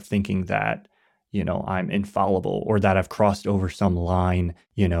good, of thinking that, I'm infallible or that I've crossed over some line,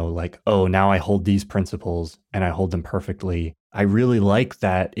 like, oh, now I hold these principles and I hold them perfectly. I really like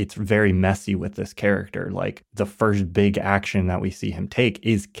that it's very messy with this character. Like the first big action that we see him take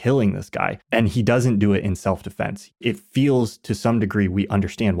is killing this guy. And he doesn't do it in self-defense. It feels to some degree we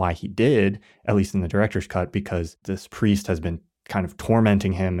understand why he did, at least in the director's cut, because this priest has been kind of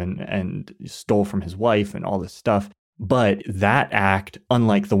tormenting him and stole from his wife and all this stuff. But that act,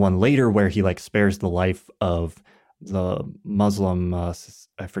 unlike the one later where he like spares the life of the Muslim,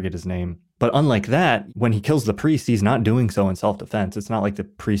 I forget his name. But unlike that, when he kills the priest, he's not doing so in self-defense. It's not like the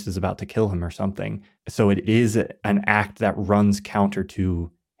priest is about to kill him or something. So it is an act that runs counter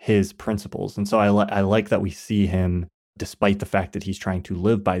to his principles. And so I like that we see him, despite the fact that he's trying to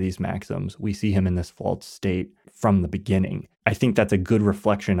live by these maxims, we see him in this flawed state from the beginning. I think that's a good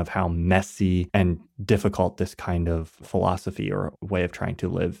reflection of how messy and difficult this kind of philosophy or way of trying to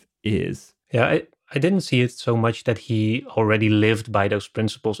live is. Yeah, I didn't see it so much that he already lived by those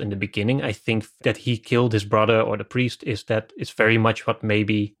principles in the beginning. I think that he killed his brother or the priest is very much what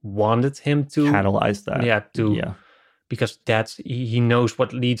maybe wanted him to catalyze that. Yeah, because he knows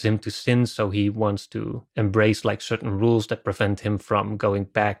what leads him to sin, so he wants to embrace like certain rules that prevent him from going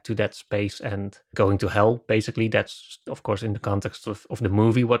back to that space and going to hell. Basically, that's of course in the context of the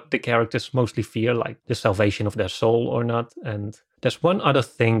movie what the characters mostly fear, like the salvation of their soul or not. And there's one other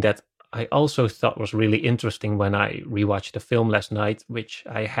thing that I also thought was really interesting when I rewatched the film last night, which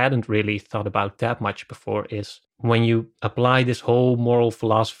I hadn't really thought about that much before, is when you apply this whole moral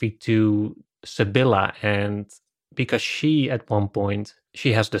philosophy to Sibylla, and because she, at one point,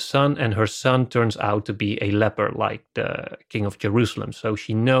 she has the son and her son turns out to be a leper like the king of Jerusalem. So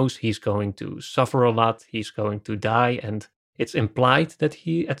she knows he's going to suffer a lot, he's going to die, and it's implied that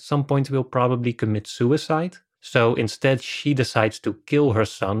he at some point will probably commit suicide. So instead, she decides to kill her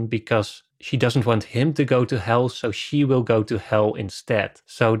son because she doesn't want him to go to hell, so she will go to hell instead.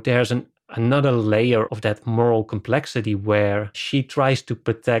 So there's another layer of that moral complexity where she tries to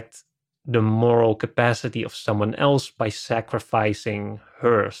protect the moral capacity of someone else by sacrificing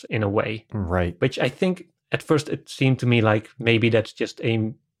hers in a way. Right. Which I think at first it seemed to me like maybe that's just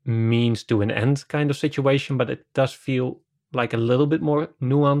a means to an end kind of situation, but it does feel like a little bit more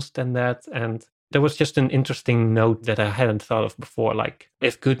nuanced than that. And there was just an interesting note that I hadn't thought of before. Like,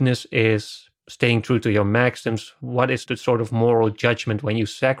 if goodness is staying true to your maxims, what is the sort of moral judgment when you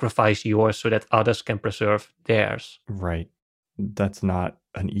sacrifice yours so that others can preserve theirs? Right. That's not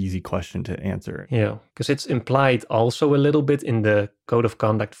an easy question to answer. Yeah, because it's implied also a little bit in the code of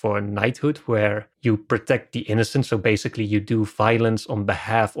conduct for knighthood, where you protect the innocent. So basically you do violence on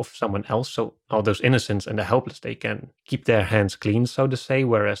behalf of someone else. So all those innocents and the helpless, they can keep their hands clean, so to say.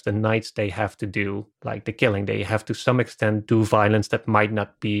 Whereas the knights, they have to do like the killing. They have to some extent do violence that might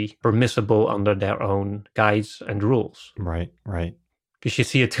not be permissible under their own guides and rules. Right, right. Because you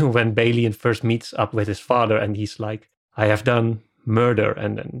see it too when Balin first meets up with his father and he's like, I have done murder,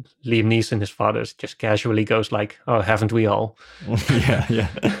 and then Liam Neeson, his father, just casually goes like, oh, haven't we all? Yeah.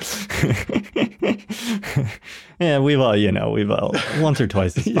 Yeah, we've all once or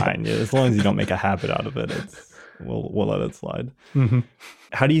twice is fine. Yeah, as long as you don't make a habit out of it, we'll let it slide. Mm-hmm.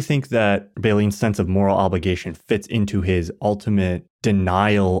 How do you think that Balin's sense of moral obligation fits into his ultimate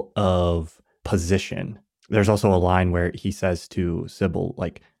denial of position? There's also a line where he says to Sybil,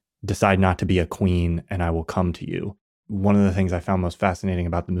 like, decide not to be a queen and I will come to you. One of the things I found most fascinating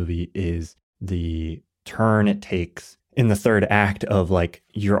about the movie is the turn it takes in the third act of like,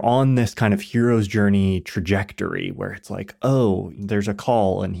 you're on this kind of hero's journey trajectory where it's like, oh, there's a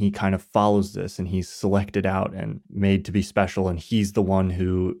call and he kind of follows this and he's selected out and made to be special. And he's the one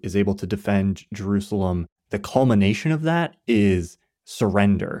who is able to defend Jerusalem. The culmination of that is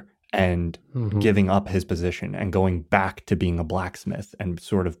surrender and giving up his position and going back to being a blacksmith and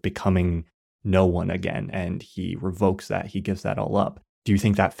sort of becoming no one again. And he revokes that. He gives that all up. Do you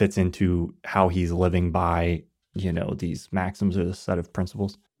think that fits into how he's living by, these maxims or this set of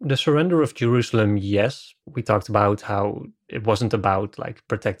principles? The surrender of Jerusalem, yes. We talked about how it wasn't about like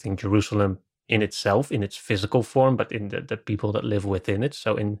protecting Jerusalem in itself, in its physical form, but in the people that live within it.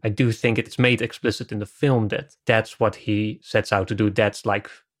 So I do think it's made explicit in the film that that's what he sets out to do. That's like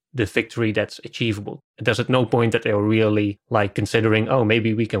the victory that's achievable. There's at no point that they're really like considering, oh,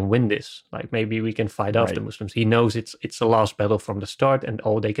 maybe we can win this. Like maybe we can fight off the Muslims. He knows it's a lost battle from the start, and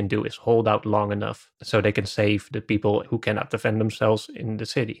all they can do is hold out long enough so they can save the people who cannot defend themselves in the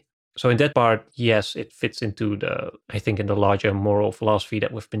city. So in that part, yes, it fits into in the larger moral philosophy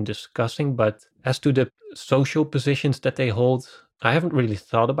that we've been discussing. But as to the social positions that they hold, I haven't really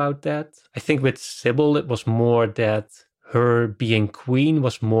thought about that. I think with Sybil, it was more that her being queen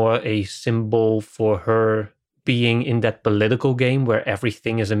was more a symbol for her being in that political game where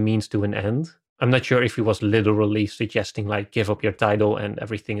everything is a means to an end. I'm not sure if he was literally suggesting like give up your title and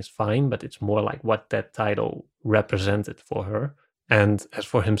everything is fine, but it's more like what that title represented for her. And as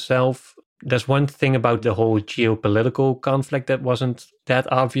for himself, There's one thing about the whole geopolitical conflict that wasn't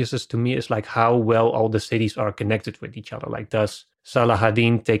that obvious as to me, is like how well all the cities are connected with each other. Like, does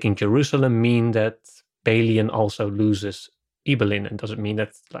Saladin taking Jerusalem mean that Balian also loses Ibelin? And does it mean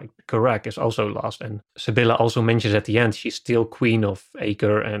that like Karak is also lost? And Sibylla also mentions at the end she's still queen of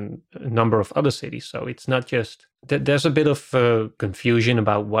Acre and a number of other cities. So it's not just that there's a bit of confusion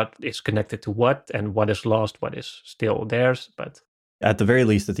about what is connected to what and what is lost, what is still theirs. But at the very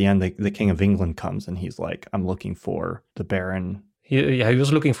least, at the end, the King of England comes and he's like, I'm looking for the Baron. He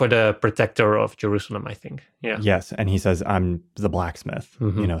was looking for the protector of Jerusalem, I think. Yeah. Yes. And he says, I'm the blacksmith,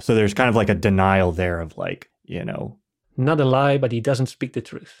 so there's kind of like a denial there of like, not a lie, but he doesn't speak the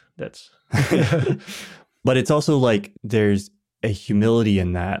truth. That's But it's also like there's a humility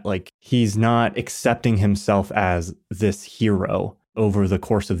in that. Like, he's not accepting himself as this hero over the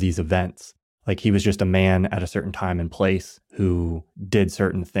course of these events. Like, he was just a man at a certain time and place who did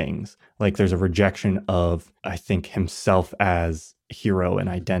certain things. Like, there's a rejection of, I think, himself as hero and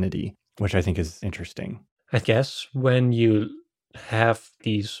identity, which I think is interesting. I guess when you have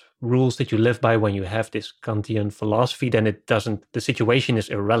these rules that you live by, when you have this Kantian philosophy, then the situation is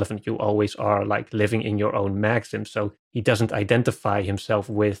irrelevant. You always are like living in your own maxim. So he doesn't identify himself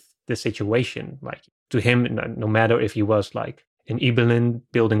with the situation. Like, to him, no matter if he was like in Ibelin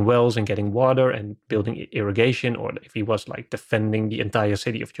building wells and getting water and building irrigation, or if he was like defending the entire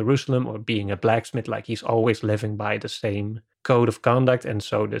city of Jerusalem or being a blacksmith, like he's always living by the same code of conduct. And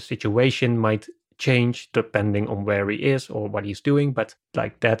so the situation might change depending on where he is or what he's doing, but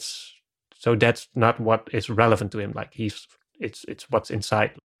like that's not what is relevant to him. Like, it's what's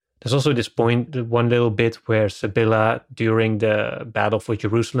inside. There's also this point, one little bit where Sibylla, during the battle for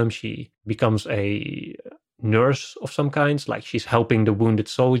Jerusalem, she becomes a nurse of some kinds, like she's helping the wounded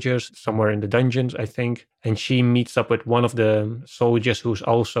soldiers somewhere in the dungeons, I think. And she meets up with one of the soldiers who's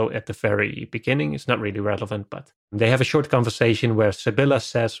also at the very beginning. It's not really relevant, but they have a short conversation where Sibylla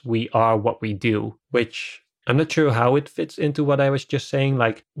says, "We are what we do," which I'm not sure how it fits into what I was just saying.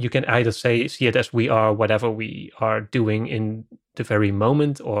 Like, you can either see it as we are whatever we are doing in the very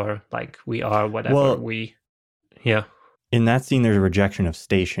moment, or like we are whatever yeah. In that scene, there's a rejection of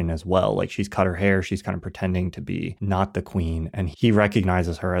station as well. Like, she's cut her hair, she's kind of pretending to be not the queen, and he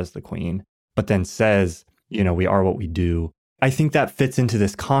recognizes her as the queen, but then says, we are what we do. I think that fits into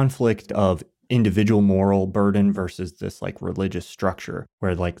this conflict of individual moral burden versus this like religious structure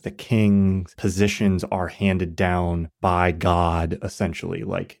where like the king's positions are handed down by God, essentially,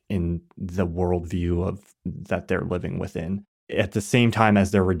 like in the worldview of that they're living within. At the same time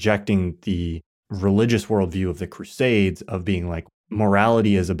as they're rejecting the religious worldview of the Crusades of being like,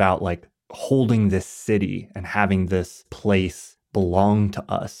 morality is about like holding this city and having this place belong to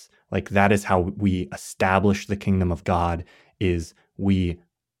us. Like, that is how we establish the kingdom of God, is we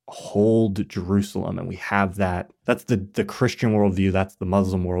hold Jerusalem, and we have that. That's the Christian worldview. That's the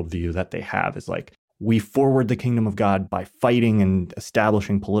Muslim worldview that they have, is like, we forward the kingdom of God by fighting and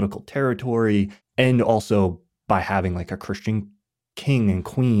establishing political territory, and also by having like a Christian king and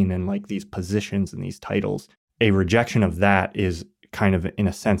queen and like these positions and these titles. A rejection of that is kind of, in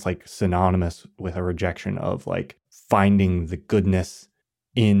a sense, like synonymous with a rejection of like finding the goodness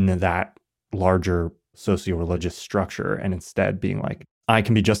in that larger socio-religious structure, and instead being like, I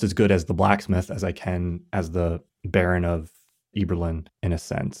can be just as good as the blacksmith as I can as the Baron of Ibelin, in a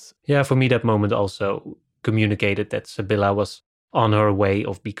sense. Yeah, for me, that moment also communicated that Sibylla was on her way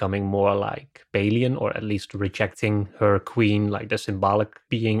of becoming more like Balian, or at least rejecting her queen, like the symbolic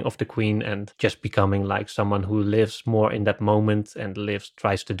being of the queen, and just becoming like someone who lives more in that moment and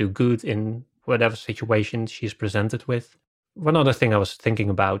tries to do good in whatever situation she's presented with. One other thing I was thinking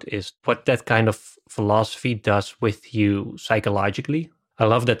about is what that kind of philosophy does with you psychologically. I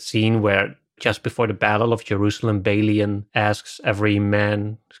love that scene where just before the Battle of Jerusalem, Balian asks every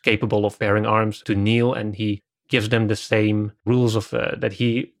man capable of bearing arms to kneel, and he gives them the same rules of that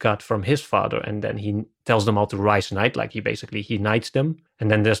he got from his father, and then he tells them all to rise knight, like he knights them.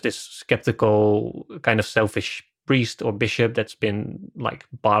 And then there's this skeptical, kind of selfish priest or bishop that's been like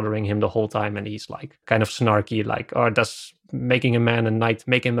bothering him the whole time, and he's like kind of snarky, like, "Oh, does making a man a knight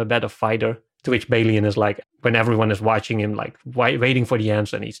make him a better fighter?" To which Balian is like, when everyone is watching him, like waiting for the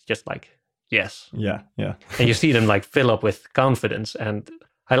answer, and he's just like, "Yes." Yeah. And you see them like fill up with confidence. And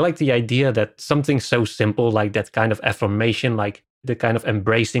I like the idea that something so simple like that kind of affirmation, like the kind of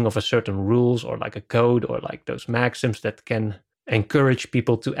embracing of a certain rules or like a code or like those maxims that can encourage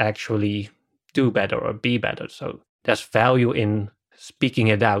people to actually do better or be better. So there's value in speaking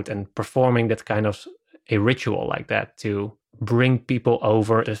it out and performing that kind of a ritual like that to bring people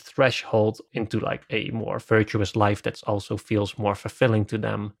over the threshold into like a more virtuous life that also feels more fulfilling to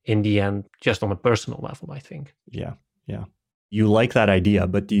them in the end, just on a personal level, I think. Yeah. Yeah. You like that idea,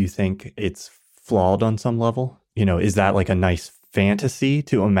 but do you think it's flawed on some level? You know, is that like a nice fantasy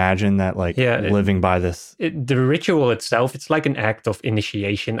to imagine that like living by this? The ritual itself, it's like an act of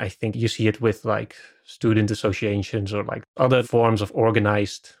initiation. I think you see it with like student associations or like other forms of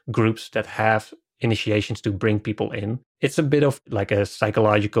organized groups that have initiations to bring people in. It's a bit of like a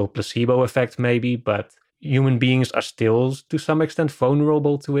psychological placebo effect maybe, but human beings are still to some extent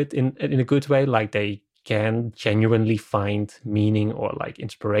vulnerable to it in a good way. Like they can genuinely find meaning or like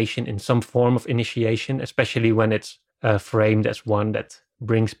inspiration in some form of initiation, especially when it's framed as one that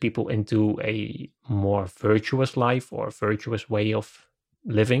brings people into a more virtuous life or virtuous way of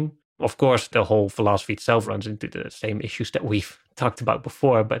living. Of course, the whole philosophy itself runs into the same issues that we've talked about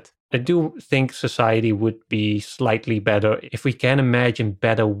before, but I do think society would be slightly better if we can imagine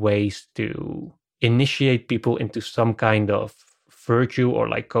better ways to initiate people into some kind of virtue or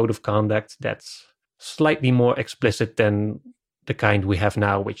like code of conduct that's slightly more explicit than the kind we have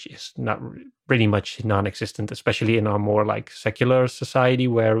now, which is not pretty much non-existent, especially in our more like secular society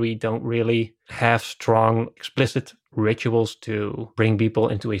where we don't really have strong explicit rituals to bring people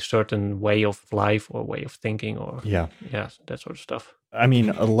into a certain way of life or way of thinking or that sort of stuff. I mean,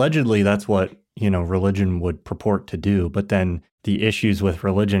 allegedly that's what, religion would purport to do, but then the issues with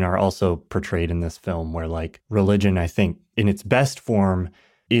religion are also portrayed in this film where like religion, I think in its best form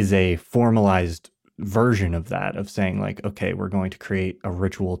is a formalized version of that, of saying like, okay, we're going to create a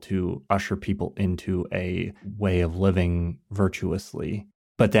ritual to usher people into a way of living virtuously,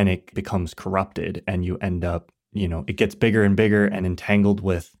 but then it becomes corrupted and you end up, it gets bigger and bigger and entangled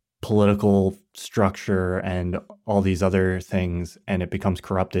with political structure and all these other things, and it becomes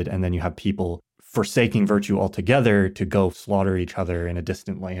corrupted, and then you have people forsaking virtue altogether to go slaughter each other in a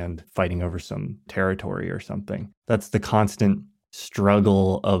distant land, fighting over some territory or something. That's the constant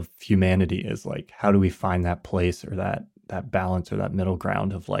struggle of humanity, is like, how do we find that place or that balance or that middle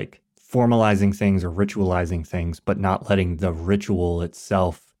ground of like formalizing things or ritualizing things, but not letting the ritual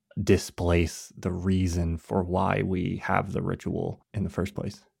itself displace the reason for why we have the ritual in the first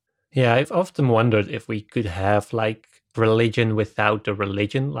place. Yeah, I've often wondered if we could have like religion without the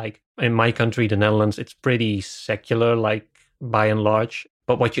religion. Like in my country, the Netherlands, it's pretty secular, like by and large.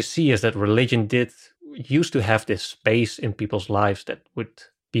 But what you see is that religion used to have this space in people's lives that would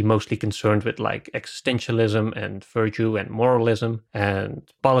be mostly concerned with like existentialism and virtue and moralism, and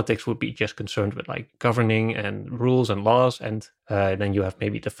politics would be just concerned with like governing and rules and laws. And then you have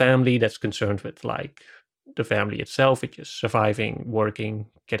maybe the family that's concerned with like the family itself, which is surviving, working,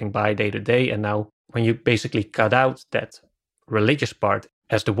 getting by day to day. And now when you basically cut out that religious part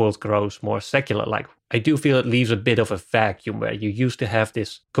as the world grows more secular, like I do feel it leaves a bit of a vacuum where you used to have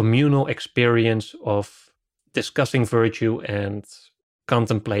this communal experience of discussing virtue and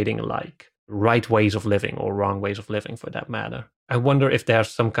contemplating like right ways of living or wrong ways of living for that matter. I wonder if there's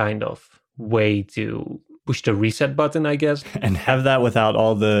some kind of way to push the reset button, I guess. And have that without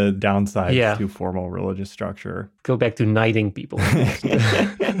all the downsides to formal religious structure. Go back to knighting people. And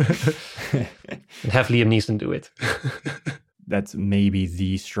have Liam Neeson do it. That's maybe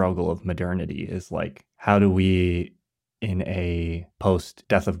the struggle of modernity, is like, how do we, in a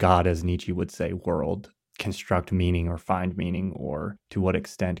post-death of God, as Nietzsche would say, world, construct meaning or find meaning, or to what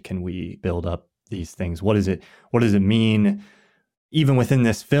extent can we build up these things? What does it mean? Even within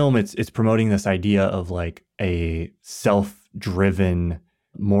this film, it's promoting this idea of like a self-driven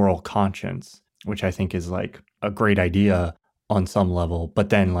moral conscience, which I think is like a great idea on some level. But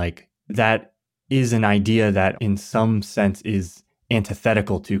then like that is an idea that in some sense is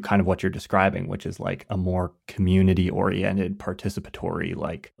antithetical to kind of what you're describing, which is like a more community-oriented, participatory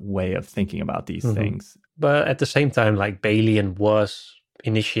like way of thinking about these things. But at the same time, like Balian was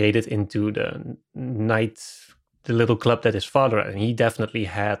initiated into the little club that his father, and he definitely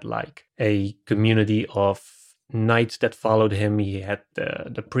had like a community of knights that followed him. He had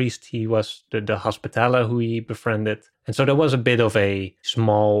the priest, he was the hospitaller who he befriended. And so there was a bit of a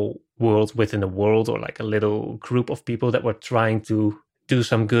small world within a world, or like a little group of people that were trying to do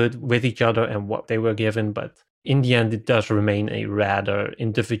some good with each other and what they were given. But in the end, it does remain a rather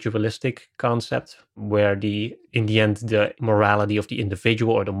individualistic concept where in the end, the morality of the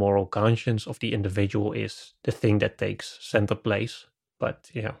individual or the moral conscience of the individual is the thing that takes center place. But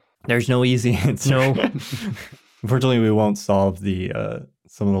yeah. There's no easy answer. No. Unfortunately, we won't solve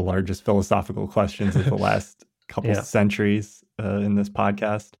some of the largest philosophical questions of the last couple centuries in this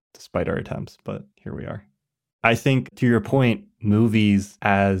podcast, despite our attempts. But here we are. I think, to your point, movies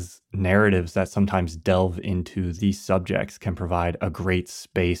as narratives that sometimes delve into these subjects can provide a great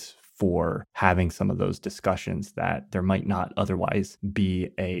space for having some of those discussions that there might not otherwise be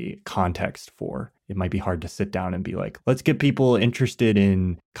a context for. It might be hard to sit down and be like, let's get people interested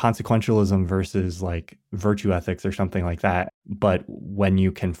in consequentialism versus like virtue ethics or something like that. But when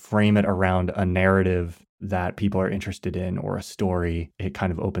you can frame it around a narrative that people are interested in or a story, it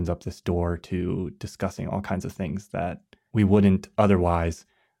kind of opens up this door to discussing all kinds of things that we wouldn't otherwise,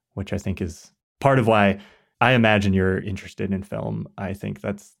 which I think is part of why I imagine you're interested in film. I think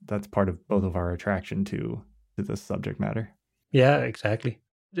that's part of both of our attraction to this subject matter. Yeah, exactly.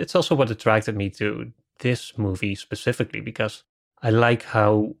 It's also what attracted me to this movie specifically, because I like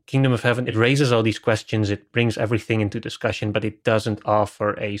how Kingdom of Heaven, it raises all these questions, it brings everything into discussion, but it doesn't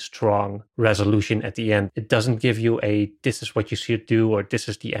offer a strong resolution at the end. It doesn't give you a, this is what you should do, or this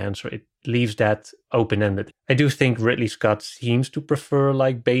is the answer. It leaves that open-ended. I do think Ridley Scott seems to prefer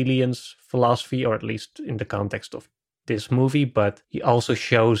like Balian's philosophy, or at least in the context of this movie, but he also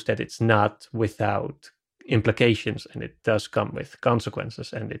shows that it's not without implications, and it does come with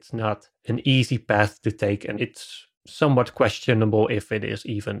consequences, and it's not an easy path to take, and it's somewhat questionable if it is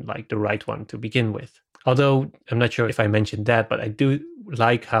even like the right one to begin with. Although I'm not sure if I mentioned that, but I do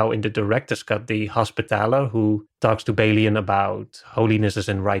like how in the director's cut, the Hospitaller who talks to Balian about holiness is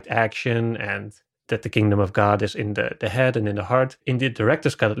in right action and that the kingdom of God is in the head and in the heart. In the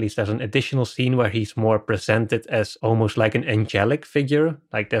director's cut, at least, there's an additional scene where he's more presented as almost like an angelic figure.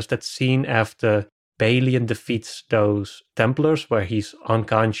 Like there's that scene after Balian defeats those Templars where he's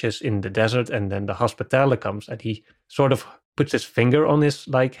unconscious in the desert, and then the Hospitaller comes and he sort of puts his finger on his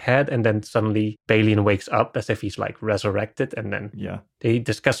like head, and then suddenly Balian wakes up as if he's like resurrected, and then they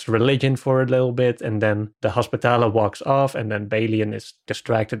discuss religion for a little bit, and then the Hospitaller walks off, and then Balian is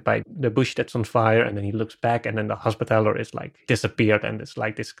distracted by the bush that's on fire, and then he looks back, and then the Hospitaller is like disappeared, and it's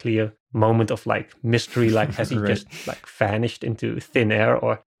like this clear moment of like mystery, like has he just like vanished into thin air,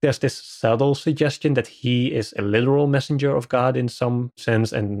 or there's this subtle suggestion that he is a literal messenger of God in some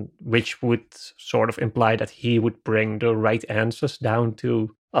sense, and which would sort of imply that he would bring the right answers down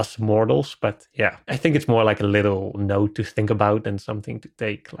to us mortals. But yeah, I think it's more like a little note to think about than something to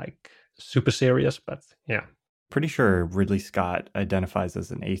take like super serious. But yeah. Pretty sure Ridley Scott identifies as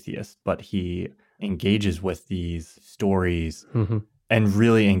an atheist, but he engages with these stories and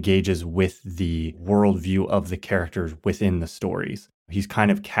really engages with the worldview of the characters within the stories. He's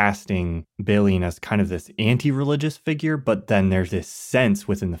kind of casting Balian as kind of this anti-religious figure, but then there's this sense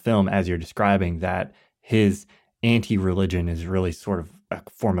within the film, as you're describing, that his anti-religion is really sort of a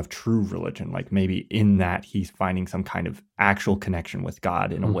form of true religion. Like maybe in that he's finding some kind of actual connection with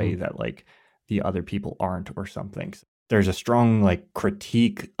God in a way that like the other people aren't or something. So there's a strong like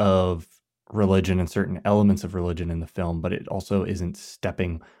critique of religion and certain elements of religion in the film, but it also isn't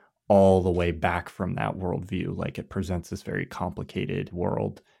stepping all the way back from that worldview. Like it presents this very complicated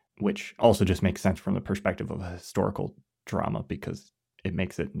world, which also just makes sense from the perspective of a historical drama because it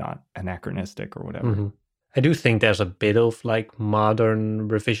makes it not anachronistic or whatever. I do think there's a bit of like modern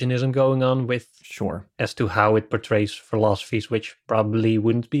revisionism going on with as to how it portrays philosophies, which probably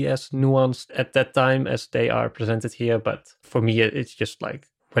wouldn't be as nuanced at that time as they are presented here. But for me, it's just like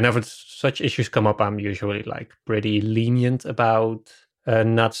whenever such issues come up, I'm usually like pretty lenient about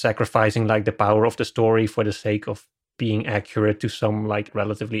not sacrificing like the power of the story for the sake of being accurate to some like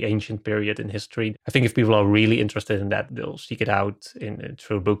relatively ancient period in history. I think if people are really interested in that, they'll seek it out in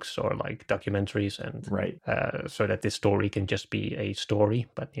through books or like documentaries, and so that this story can just be a story.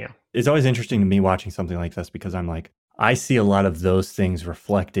 But yeah, it's always interesting to me watching something like this because I'm like, I see a lot of those things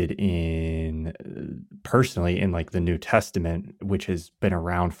reflected in personally in like the New Testament, which has been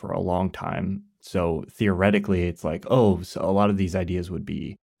around for a long time. So theoretically, it's like, oh, so a lot of these ideas would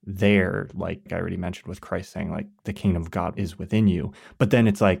be there, like I already mentioned with Christ saying like the kingdom of God is within you. But then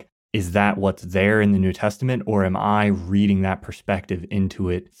it's like, is that what's there in the New Testament, or am I reading that perspective into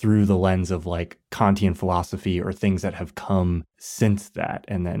it through the lens of like Kantian philosophy or things that have come since that?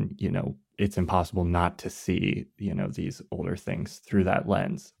 And then, you know, it's impossible not to see, you know, these older things through that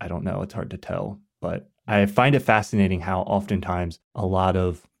lens. I don't know. It's hard to tell. But I find it fascinating how oftentimes a lot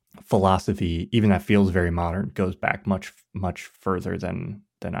of philosophy, even that feels very modern, goes back much, much further than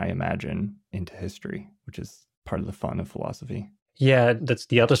I imagine into history, which is part of the fun of philosophy. Yeah, that's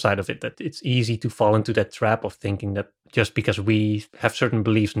the other side of it, that it's easy to fall into that trap of thinking that just because we have certain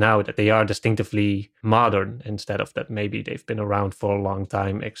beliefs now that they are distinctively modern, instead of that maybe they've been around for a long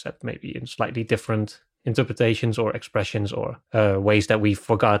time, except maybe in slightly different interpretations or expressions or ways that we've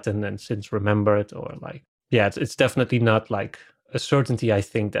forgotten and since remembered, or like, yeah, it's definitely not like a certainty, I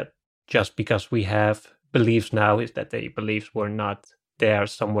think, that just because we have beliefs now is that the beliefs were not there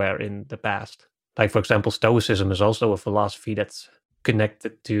somewhere in the past. Like, for example, Stoicism is also a philosophy that's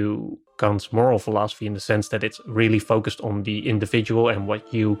connected to Kant's moral philosophy in the sense that it's really focused on the individual and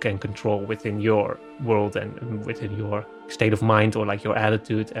what you can control within your world and within your state of mind or like your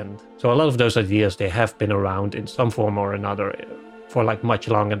attitude. And so a lot of those ideas, they have been around in some form or another for like much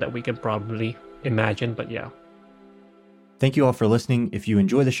longer than we can probably imagine. But yeah. Thank you all for listening. If you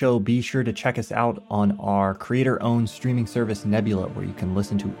enjoy the show, be sure to check us out on our creator-owned streaming service, Nebula, where you can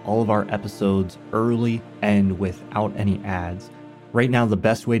listen to all of our episodes early and without any ads. Right now, the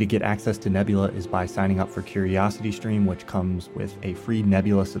best way to get access to Nebula is by signing up for CuriosityStream, which comes with a free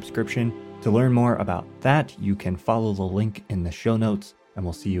Nebula subscription. To learn more about that, you can follow the link in the show notes, and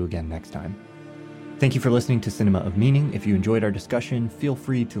we'll see you again next time. Thank you for listening to Cinema of Meaning. If you enjoyed our discussion, feel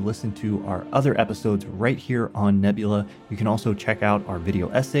free to listen to our other episodes right here on Nebula. You can also check out our video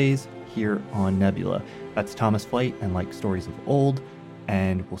essays here on Nebula. That's Thomas Flight and Like Stories of Old,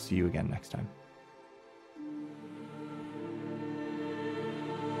 and we'll see you again next time.